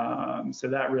 So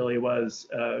that really was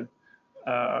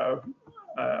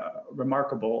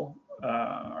remarkable,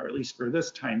 or at least for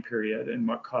this time period, and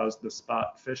what caused the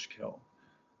spot fish kill.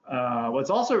 What's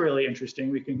also really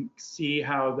interesting, we can see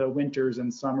how the winters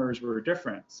and summers were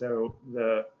different. So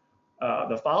the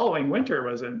following winter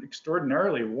was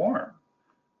extraordinarily warm.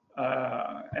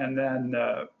 And then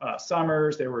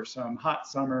summers, there were some hot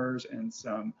summers and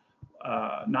some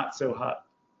not so hot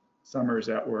summers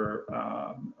that were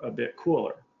a bit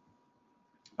cooler.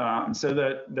 So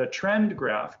the trend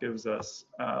graph gives us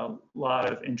a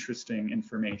lot of interesting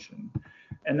information.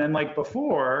 And then, like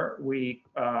before, we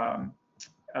can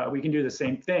do the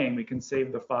same thing. We can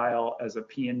save the file as a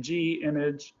PNG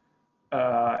image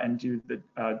and do the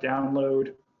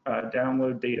download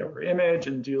data or image,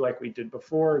 and do like we did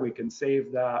before. We can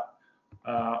save that.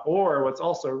 Or what's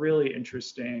also really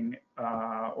interesting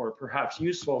or perhaps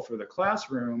useful for the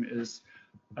classroom is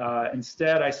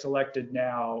instead I selected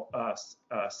now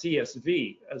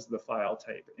CSV as the file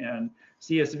type, and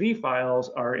CSV files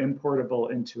are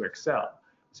importable into Excel.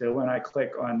 So when I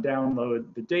click on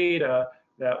download the data,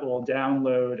 that will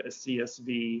download a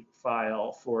CSV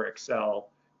file for Excel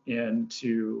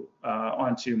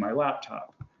onto my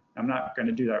laptop. I'm not going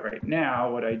to do that right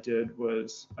now. What I did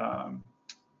was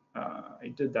I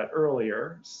did that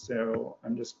earlier, so I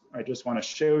just want to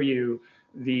show you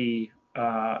the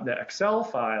Excel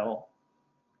file.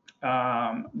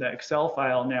 The Excel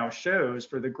file now shows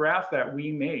for the graph that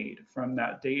we made from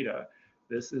that data.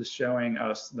 This is showing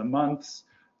us the months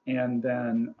and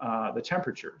then the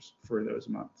temperatures for those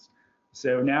months.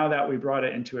 So now that we brought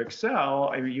it into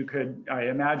Excel, I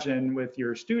imagine with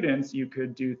your students, you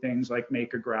could do things like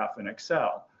make a graph in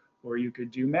Excel, or you could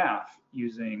do math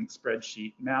using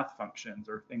spreadsheet math functions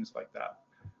or things like that.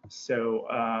 So,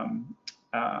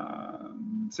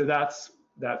 so that's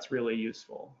really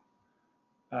useful.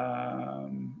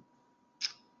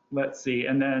 Let's see,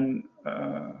 and then,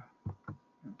 okay.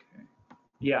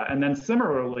 Yeah, and then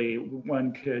similarly,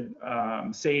 one could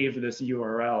save this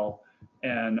URL,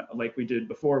 and like we did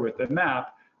before with the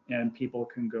map, and people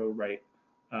can go right,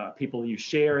 people you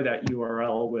share that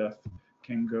URL with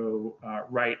can go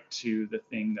right to the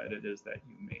thing that it is that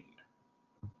you made.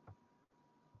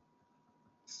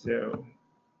 So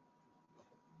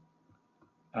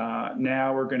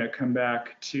now we're going to come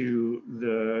back to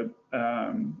the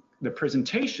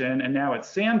presentation, and now it's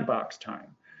sandbox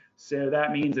time. So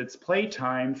that means it's play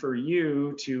time for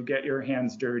you to get your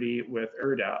hands dirty with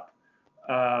ERDAP.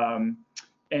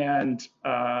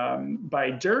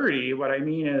 By dirty, what I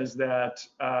mean is that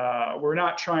we're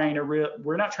not trying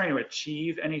to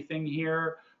achieve anything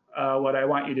here. What I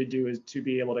want you to do is to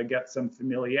be able to get some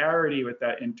familiarity with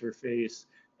that interface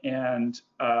and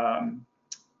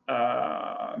have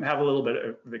a little bit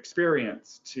of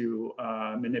experience to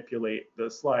manipulate the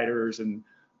sliders. And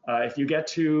if you get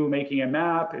to making a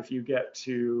map, if you get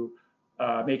to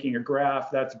making a graph,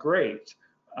 that's great.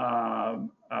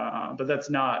 But that's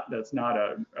not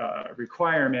a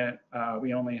requirement.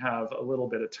 We only have a little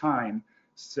bit of time,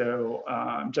 so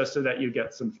just so that you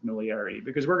get some familiarity,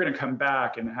 because we're going to come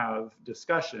back and have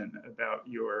discussion about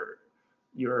your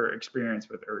experience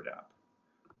with ERDAP.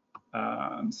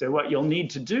 So what you'll need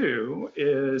to do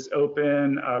is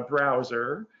open a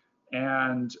browser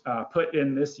and put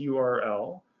in this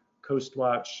URL,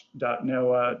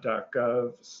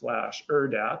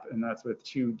 coastwatch.noaa.gov/ERDAP, and that's with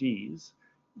 2 Ds.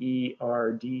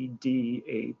 ERDDAP.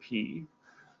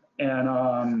 And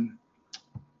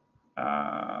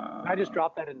I just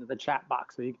dropped that into the chat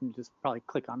box, so you can just probably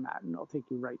click on that and it'll take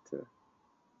you right to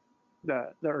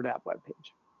the ERDAP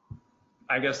webpage.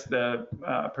 I guess the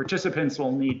participants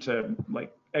will need to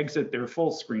like exit their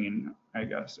full screen, I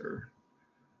guess, or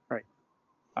right.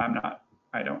 I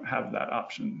don't have that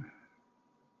option.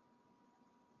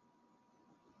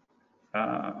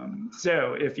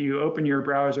 So if you open your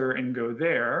browser and go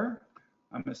there,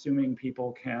 I'm assuming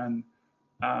people can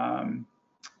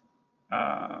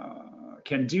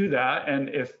do that. And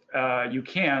if you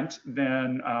can't,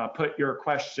 then put your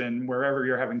question wherever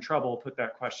you're having trouble. Put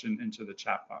that question into the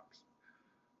chat box,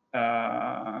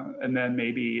 and then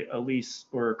maybe Elise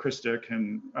or Krista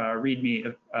can read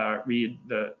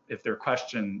if there are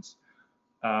questions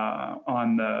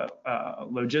on the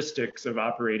logistics of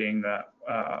operating that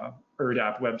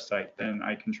ERDAP website, then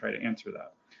I can try to answer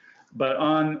that. But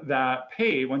on that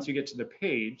page, once you get to the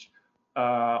page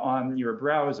on your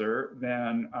browser,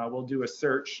 then we'll do a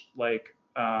search like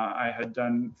I had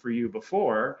done for you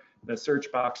before. The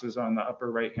search box is on the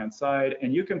upper right-hand side,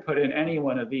 and you can put in any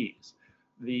one of these.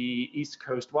 The East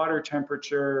Coast water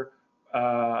temperature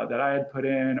that I had put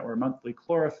in, or monthly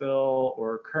chlorophyll,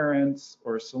 or currents,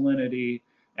 or salinity.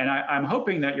 And I'm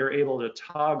hoping that you're able to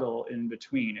toggle in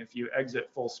between. If you exit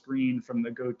full screen from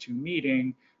the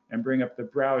GoToMeeting and bring up the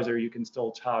browser, you can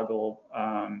still toggle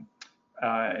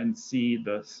and see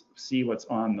what's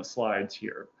on the slides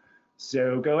here.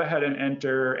 So go ahead and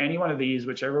enter any one of these,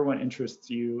 whichever one interests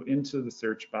you, into the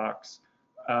search box,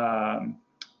 and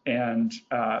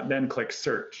then click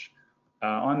search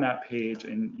on that page,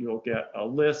 and you'll get a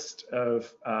list of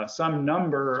some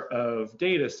number of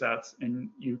data sets, and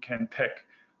you can pick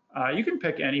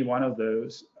any one of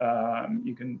those.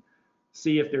 You can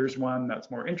see if there's one that's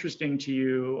more interesting to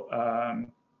you.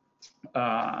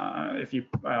 If you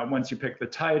once you pick the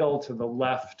title, to the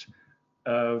left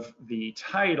of the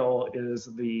title is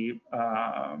the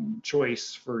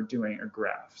choice for doing a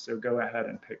graph. So go ahead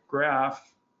and pick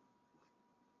graph.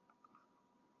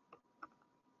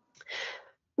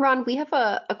 Ron, we have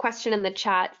a question in the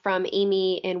chat from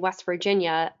Amy in West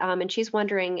Virginia, and she's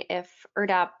wondering if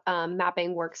ERDAP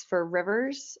mapping works for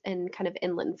rivers and kind of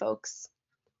inland folks.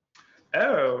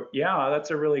 Oh, yeah,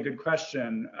 that's a really good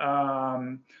question.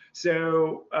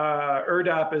 So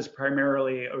ERDAP is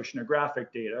primarily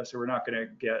oceanographic data, so we're not going to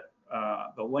get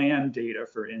the land data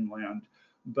for inland.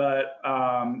 but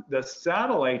the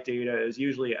satellite data is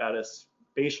usually at a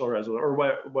spatial resolution, or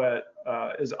what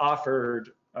is offered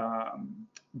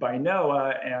by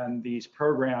NOAA and these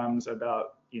programs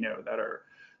about, that are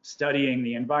studying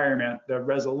the environment. The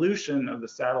resolution of the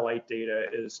satellite data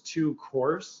is too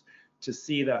coarse to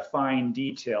see the fine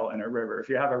detail in a river. If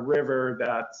you have a river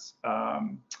that's,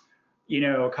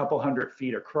 a couple hundred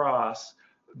feet across,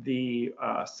 the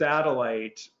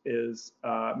satellite is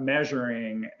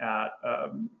measuring at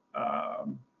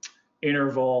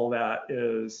interval that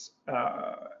is,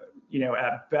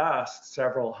 at best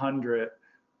several hundred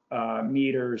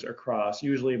meters across,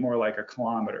 usually more like a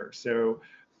kilometer. So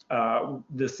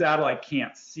the satellite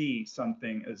can't see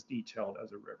something as detailed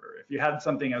as a river. If you had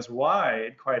something as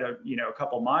wide, quite a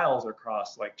couple miles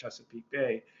across, like Chesapeake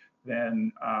Bay,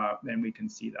 then we can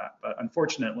see that. But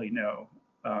unfortunately, no.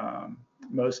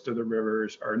 Most of the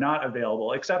rivers are not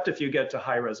available, except if you get to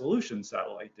high resolution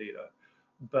satellite data.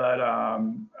 But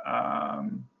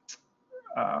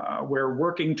we're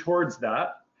working towards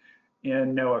that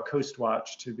in NOAA Coast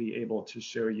Watch to be able to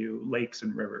show you lakes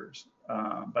and rivers.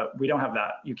 But we don't have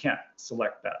that. You can't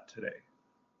select that today.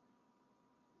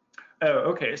 Oh,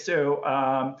 okay. So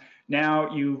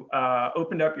now you've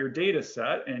opened up your data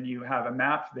set and you have a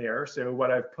map there. So what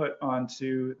I've put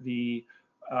onto the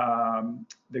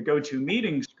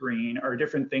GoToMeeting screen are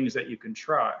different things that you can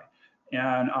try.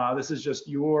 And this is just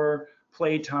your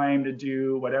playtime to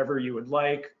do whatever you would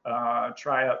like,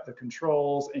 try out the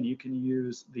controls, and you can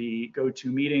use the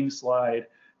GoToMeeting slide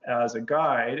as a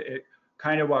guide. It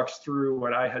kind of walks through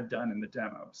what I had done in the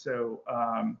demo. So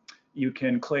you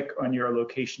can click on your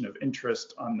location of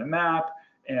interest on the map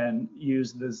and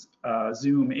use the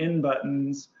zoom in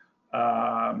buttons.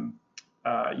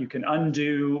 You can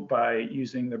undo by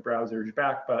using the browser's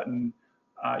back button.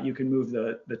 You can move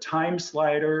the time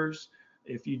sliders.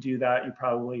 If you do that, you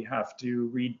probably have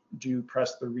to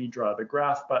press the redraw the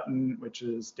graph button, which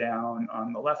is down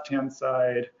on the left-hand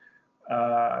side.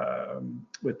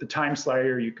 With the time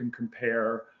slider, you can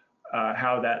compare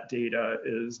how that data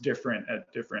is different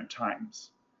at different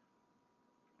times.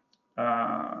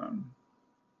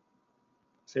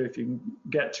 So if you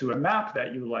get to a map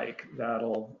that you like,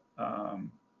 that'll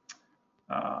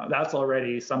that's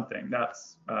already something.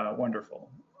 That's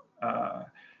wonderful.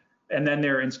 And then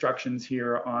there are instructions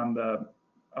here on the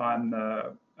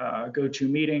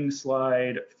GoToMeeting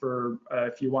slide for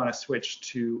if you want to switch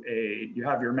to you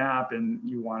have your map and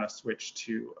you want to switch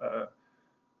to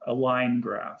a line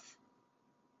graph.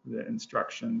 The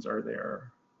instructions are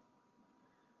there.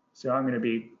 So I'm going to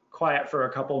be quiet for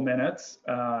a couple minutes.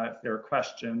 If there are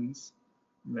questions,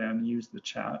 then use the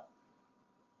chat.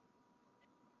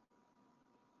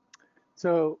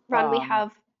 So Ron, we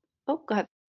have, oh, go ahead.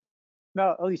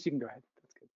 No, at least you can go ahead.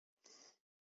 That's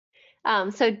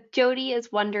good. So Jody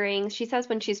is wondering, she says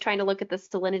when she's trying to look at the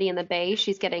salinity in the bay,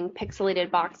 she's getting pixelated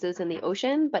boxes in the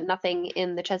ocean, but nothing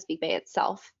in the Chesapeake Bay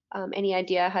itself. Any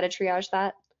idea how to triage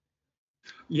that?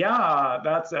 Yeah,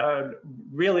 that's a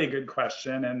really good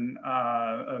question. And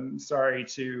I'm sorry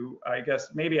to, I guess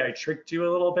maybe I tricked you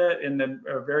a little bit in the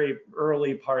very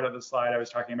early part of the slide. I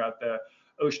was talking about the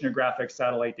oceanographic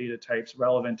satellite data types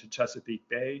relevant to Chesapeake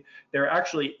Bay. There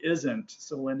actually isn't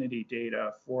salinity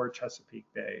data for Chesapeake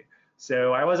Bay.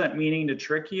 So I wasn't meaning to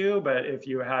trick you, but if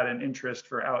you had an interest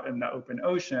for out in the open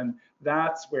ocean,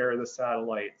 that's where the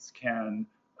satellites can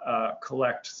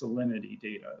collect salinity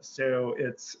data. So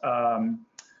it's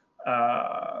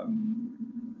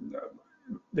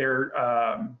there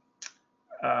are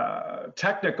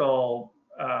technical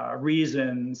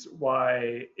reasons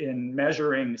why in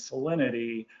measuring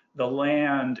salinity, the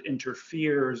land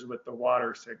interferes with the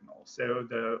water signal. So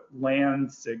the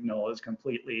land signal is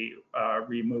completely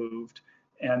removed,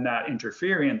 and that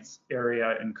interference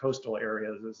area in coastal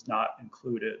areas is not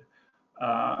included.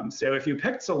 So if you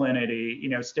pick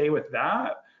salinity, stay with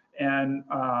that, and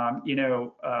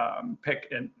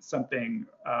pick something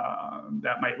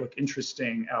that might look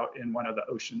interesting out in one of the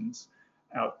oceans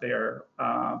out there,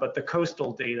 but the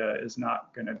coastal data is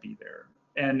not going to be there.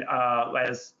 And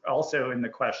as also in the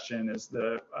question is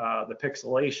the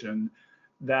pixelation.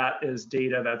 That is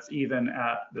data that's even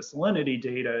at the salinity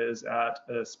data is at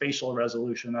a spatial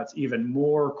resolution that's even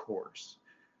more coarse.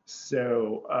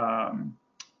 So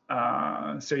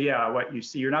so yeah, what you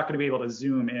see, you're not going to be able to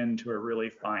zoom into a really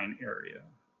fine area.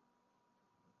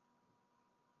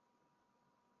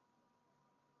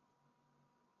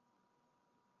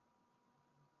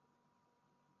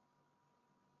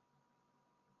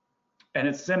 And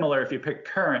it's similar if you pick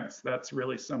currents, that's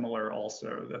really similar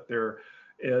also, that there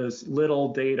is little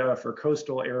data for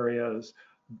coastal areas,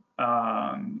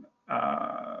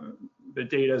 the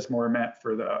data is more meant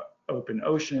for the open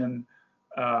ocean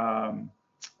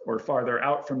or farther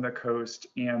out from the coast,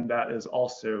 and that is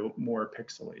also more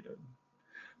pixelated.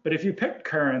 But if you pick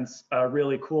currents, a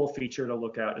really cool feature to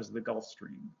look at is the Gulf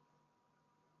Stream.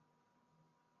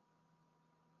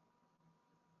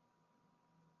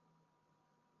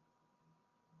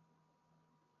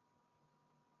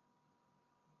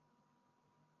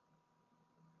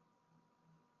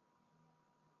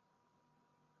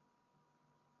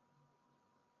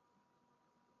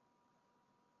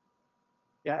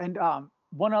 Yeah, and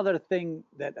one other thing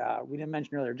that we didn't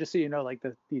mention earlier, just so you know, like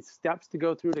these steps to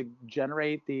go through to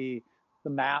generate the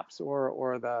maps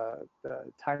or the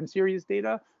time series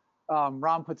data,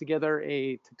 Ron put together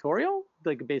a tutorial,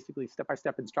 like basically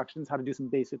step-by-step instructions how to do some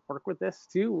basic work with this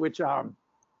too, which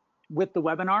with the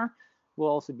webinar, we'll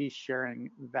also be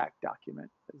sharing that document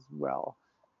as well.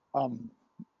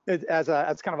 As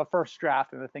kind of a first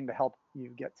draft and a thing to help you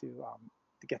get to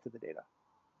the data.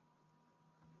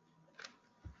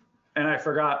 And I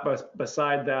forgot, but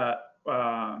beside that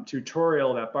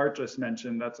tutorial that Bart just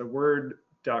mentioned, that's a Word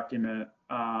document.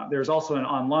 There's also an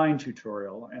online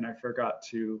tutorial, and I forgot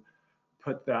to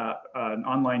put that, an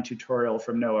online tutorial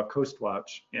from NOAA Coast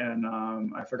Watch, and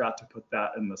I forgot to put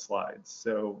that in the slides.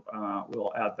 So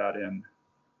we'll add that in.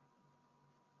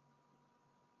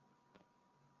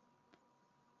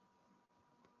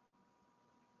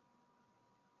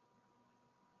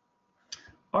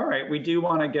 All right, we do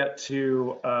want to get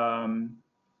to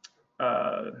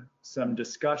some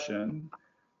discussion.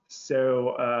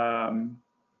 So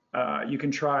you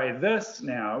can try this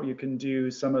now. You can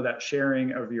do some of that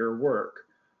sharing of your work.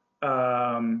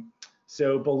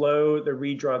 So below the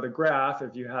redraw the graph,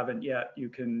 if you haven't yet, you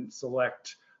can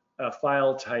select a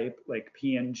file type like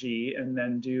PNG and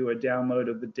then do a download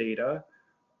of the data.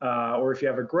 Or if you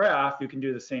have a graph, you can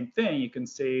do the same thing. You can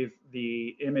save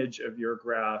the image of your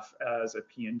graph as a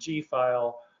PNG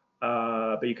file,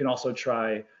 but you can also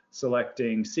try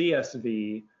selecting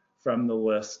CSV from the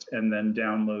list and then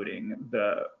downloading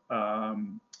the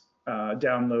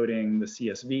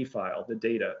CSV file, the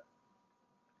data.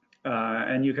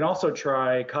 And you can also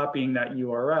try copying that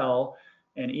URL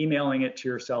and emailing it to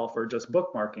yourself or just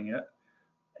bookmarking it.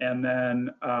 And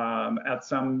then at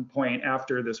some point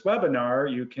after this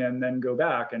webinar, you can then go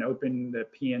back and open the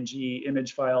PNG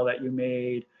image file that you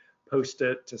made, post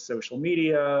it to social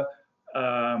media.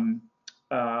 You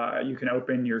can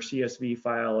open your CSV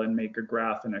file and make a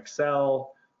graph in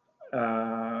Excel.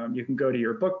 You can go to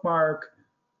your bookmark.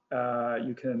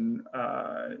 You can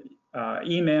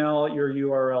email your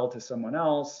URL to someone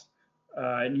else.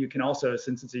 And you can also,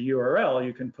 since it's a URL,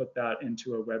 you can put that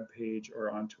into a web page or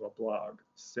onto a blog.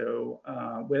 So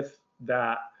with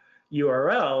that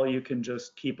URL, you can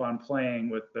just keep on playing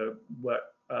with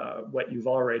what you've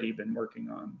already been working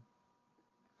on.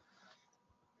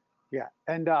 Yeah,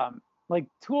 and like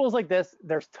tools like this,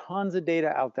 there's tons of data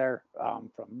out there from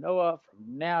NOAA,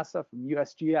 from NASA, from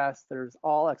USGS. There's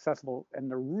all accessible, and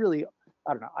they're really,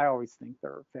 I don't know, I always think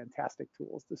they're fantastic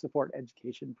tools to support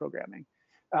education programming.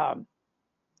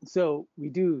 So we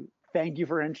do thank you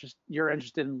for you're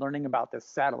interested in learning about this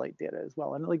satellite data as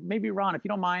well. And like maybe Ron, if you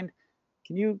don't mind,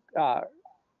 can you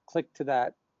click to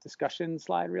that discussion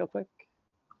slide real quick?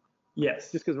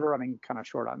 Yes. Just because we're running kind of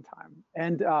short on time.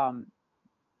 And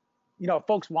you know, if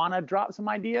folks want to drop some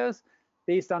ideas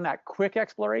based on that quick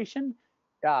exploration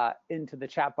into the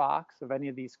chat box of any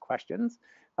of these questions,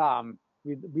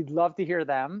 we'd love to hear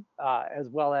them, as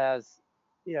well as,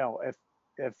 you know, if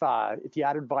you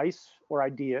had advice or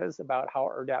ideas about how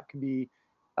ERDAP can be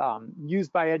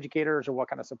used by educators or what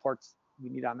kind of supports we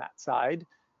need on that side,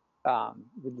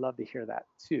 we'd love to hear that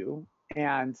too.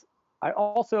 And I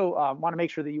also want to make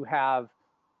sure that you have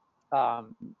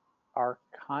our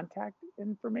contact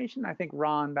information. I think,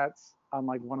 Ron, that's on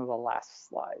like one of the last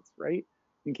slides, right?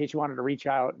 In case you wanted to reach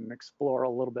out and explore a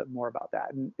little bit more about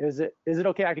that. And is it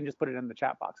okay? I can just put it in the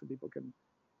chat box so people can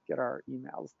get our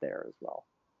emails there as well.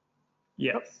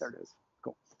 Yes. Oh, there it is.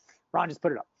 Cool. Ron just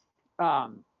put it up.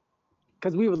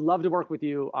 Because we would love to work with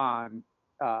you on,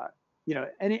 you know,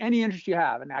 any interest you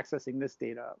have in accessing this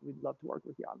data. We'd love to work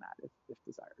with you on that if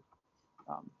desired.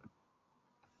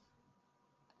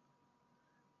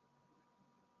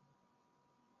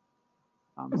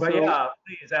 But yeah,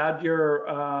 please add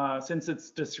your, since it's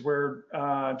just, we're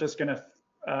just gonna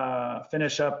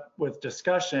finish up with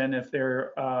discussion. If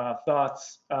there are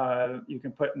thoughts you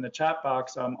can put in the chat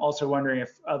box. I'm also wondering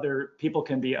if other people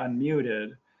can be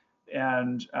unmuted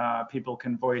and people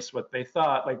can voice what they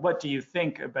thought. Like, what do you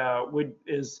think about,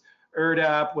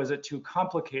 ERDAP, was it too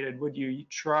complicated? Would you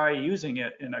try using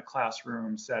it in a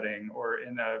classroom setting, or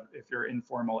if you're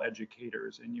informal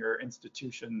educators in your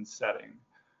institution setting?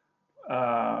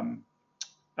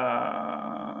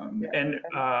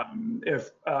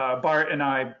 If Bart and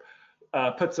I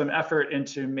put some effort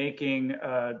into making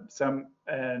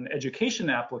an education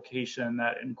application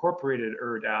that incorporated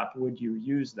ERDAP, would you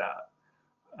use that?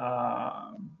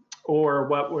 Or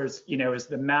what was, is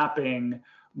the mapping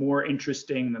more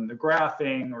interesting than the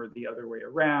graphing, or the other way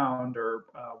around, or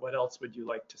what else would you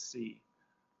like to see?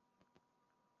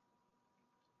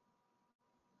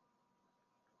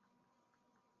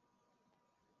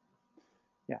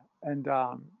 Yeah, and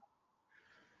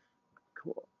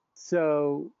cool.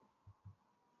 So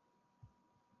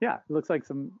yeah, it looks like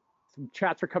some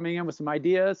chats are coming in with some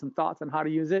ideas, some thoughts on how to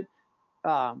use it,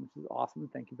 which is awesome.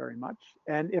 Thank you very much.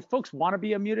 And if folks want to be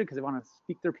unmuted because they want to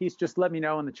speak their piece, just let me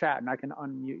know in the chat and I can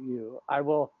unmute you. I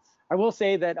will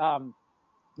say that kind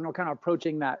of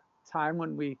approaching that time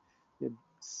when we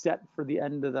set for the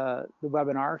end of the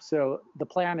webinar. So the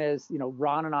plan is,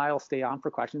 Ron and I will stay on for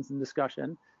questions and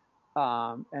discussion.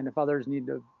 And if others need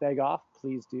to beg off,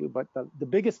 please do. But the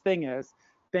biggest thing is,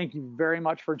 thank you very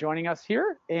much for joining us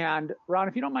here. And Ron,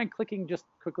 if you don't mind clicking just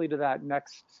quickly to that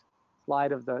next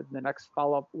slide of the next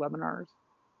follow-up webinars,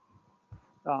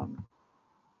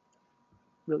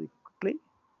 really quickly.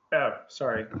 Oh,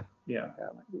 sorry. Yeah.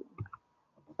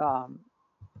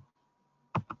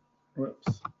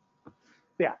 Whoops.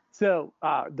 Yeah, so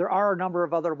there are a number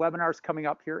of other webinars coming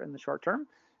up here in the short term.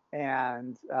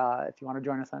 And if you want to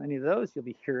join us on any of those, you'll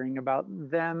be hearing about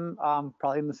them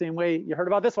probably in the same way you heard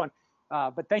about this one.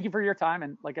 But thank you for your time.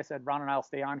 And like I said, Ron and I will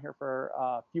stay on here for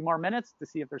a few more minutes to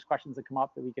see if there's questions that come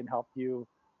up that we can help you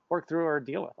work through or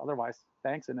deal with. Otherwise,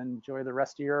 thanks and enjoy the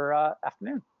rest of your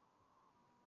afternoon.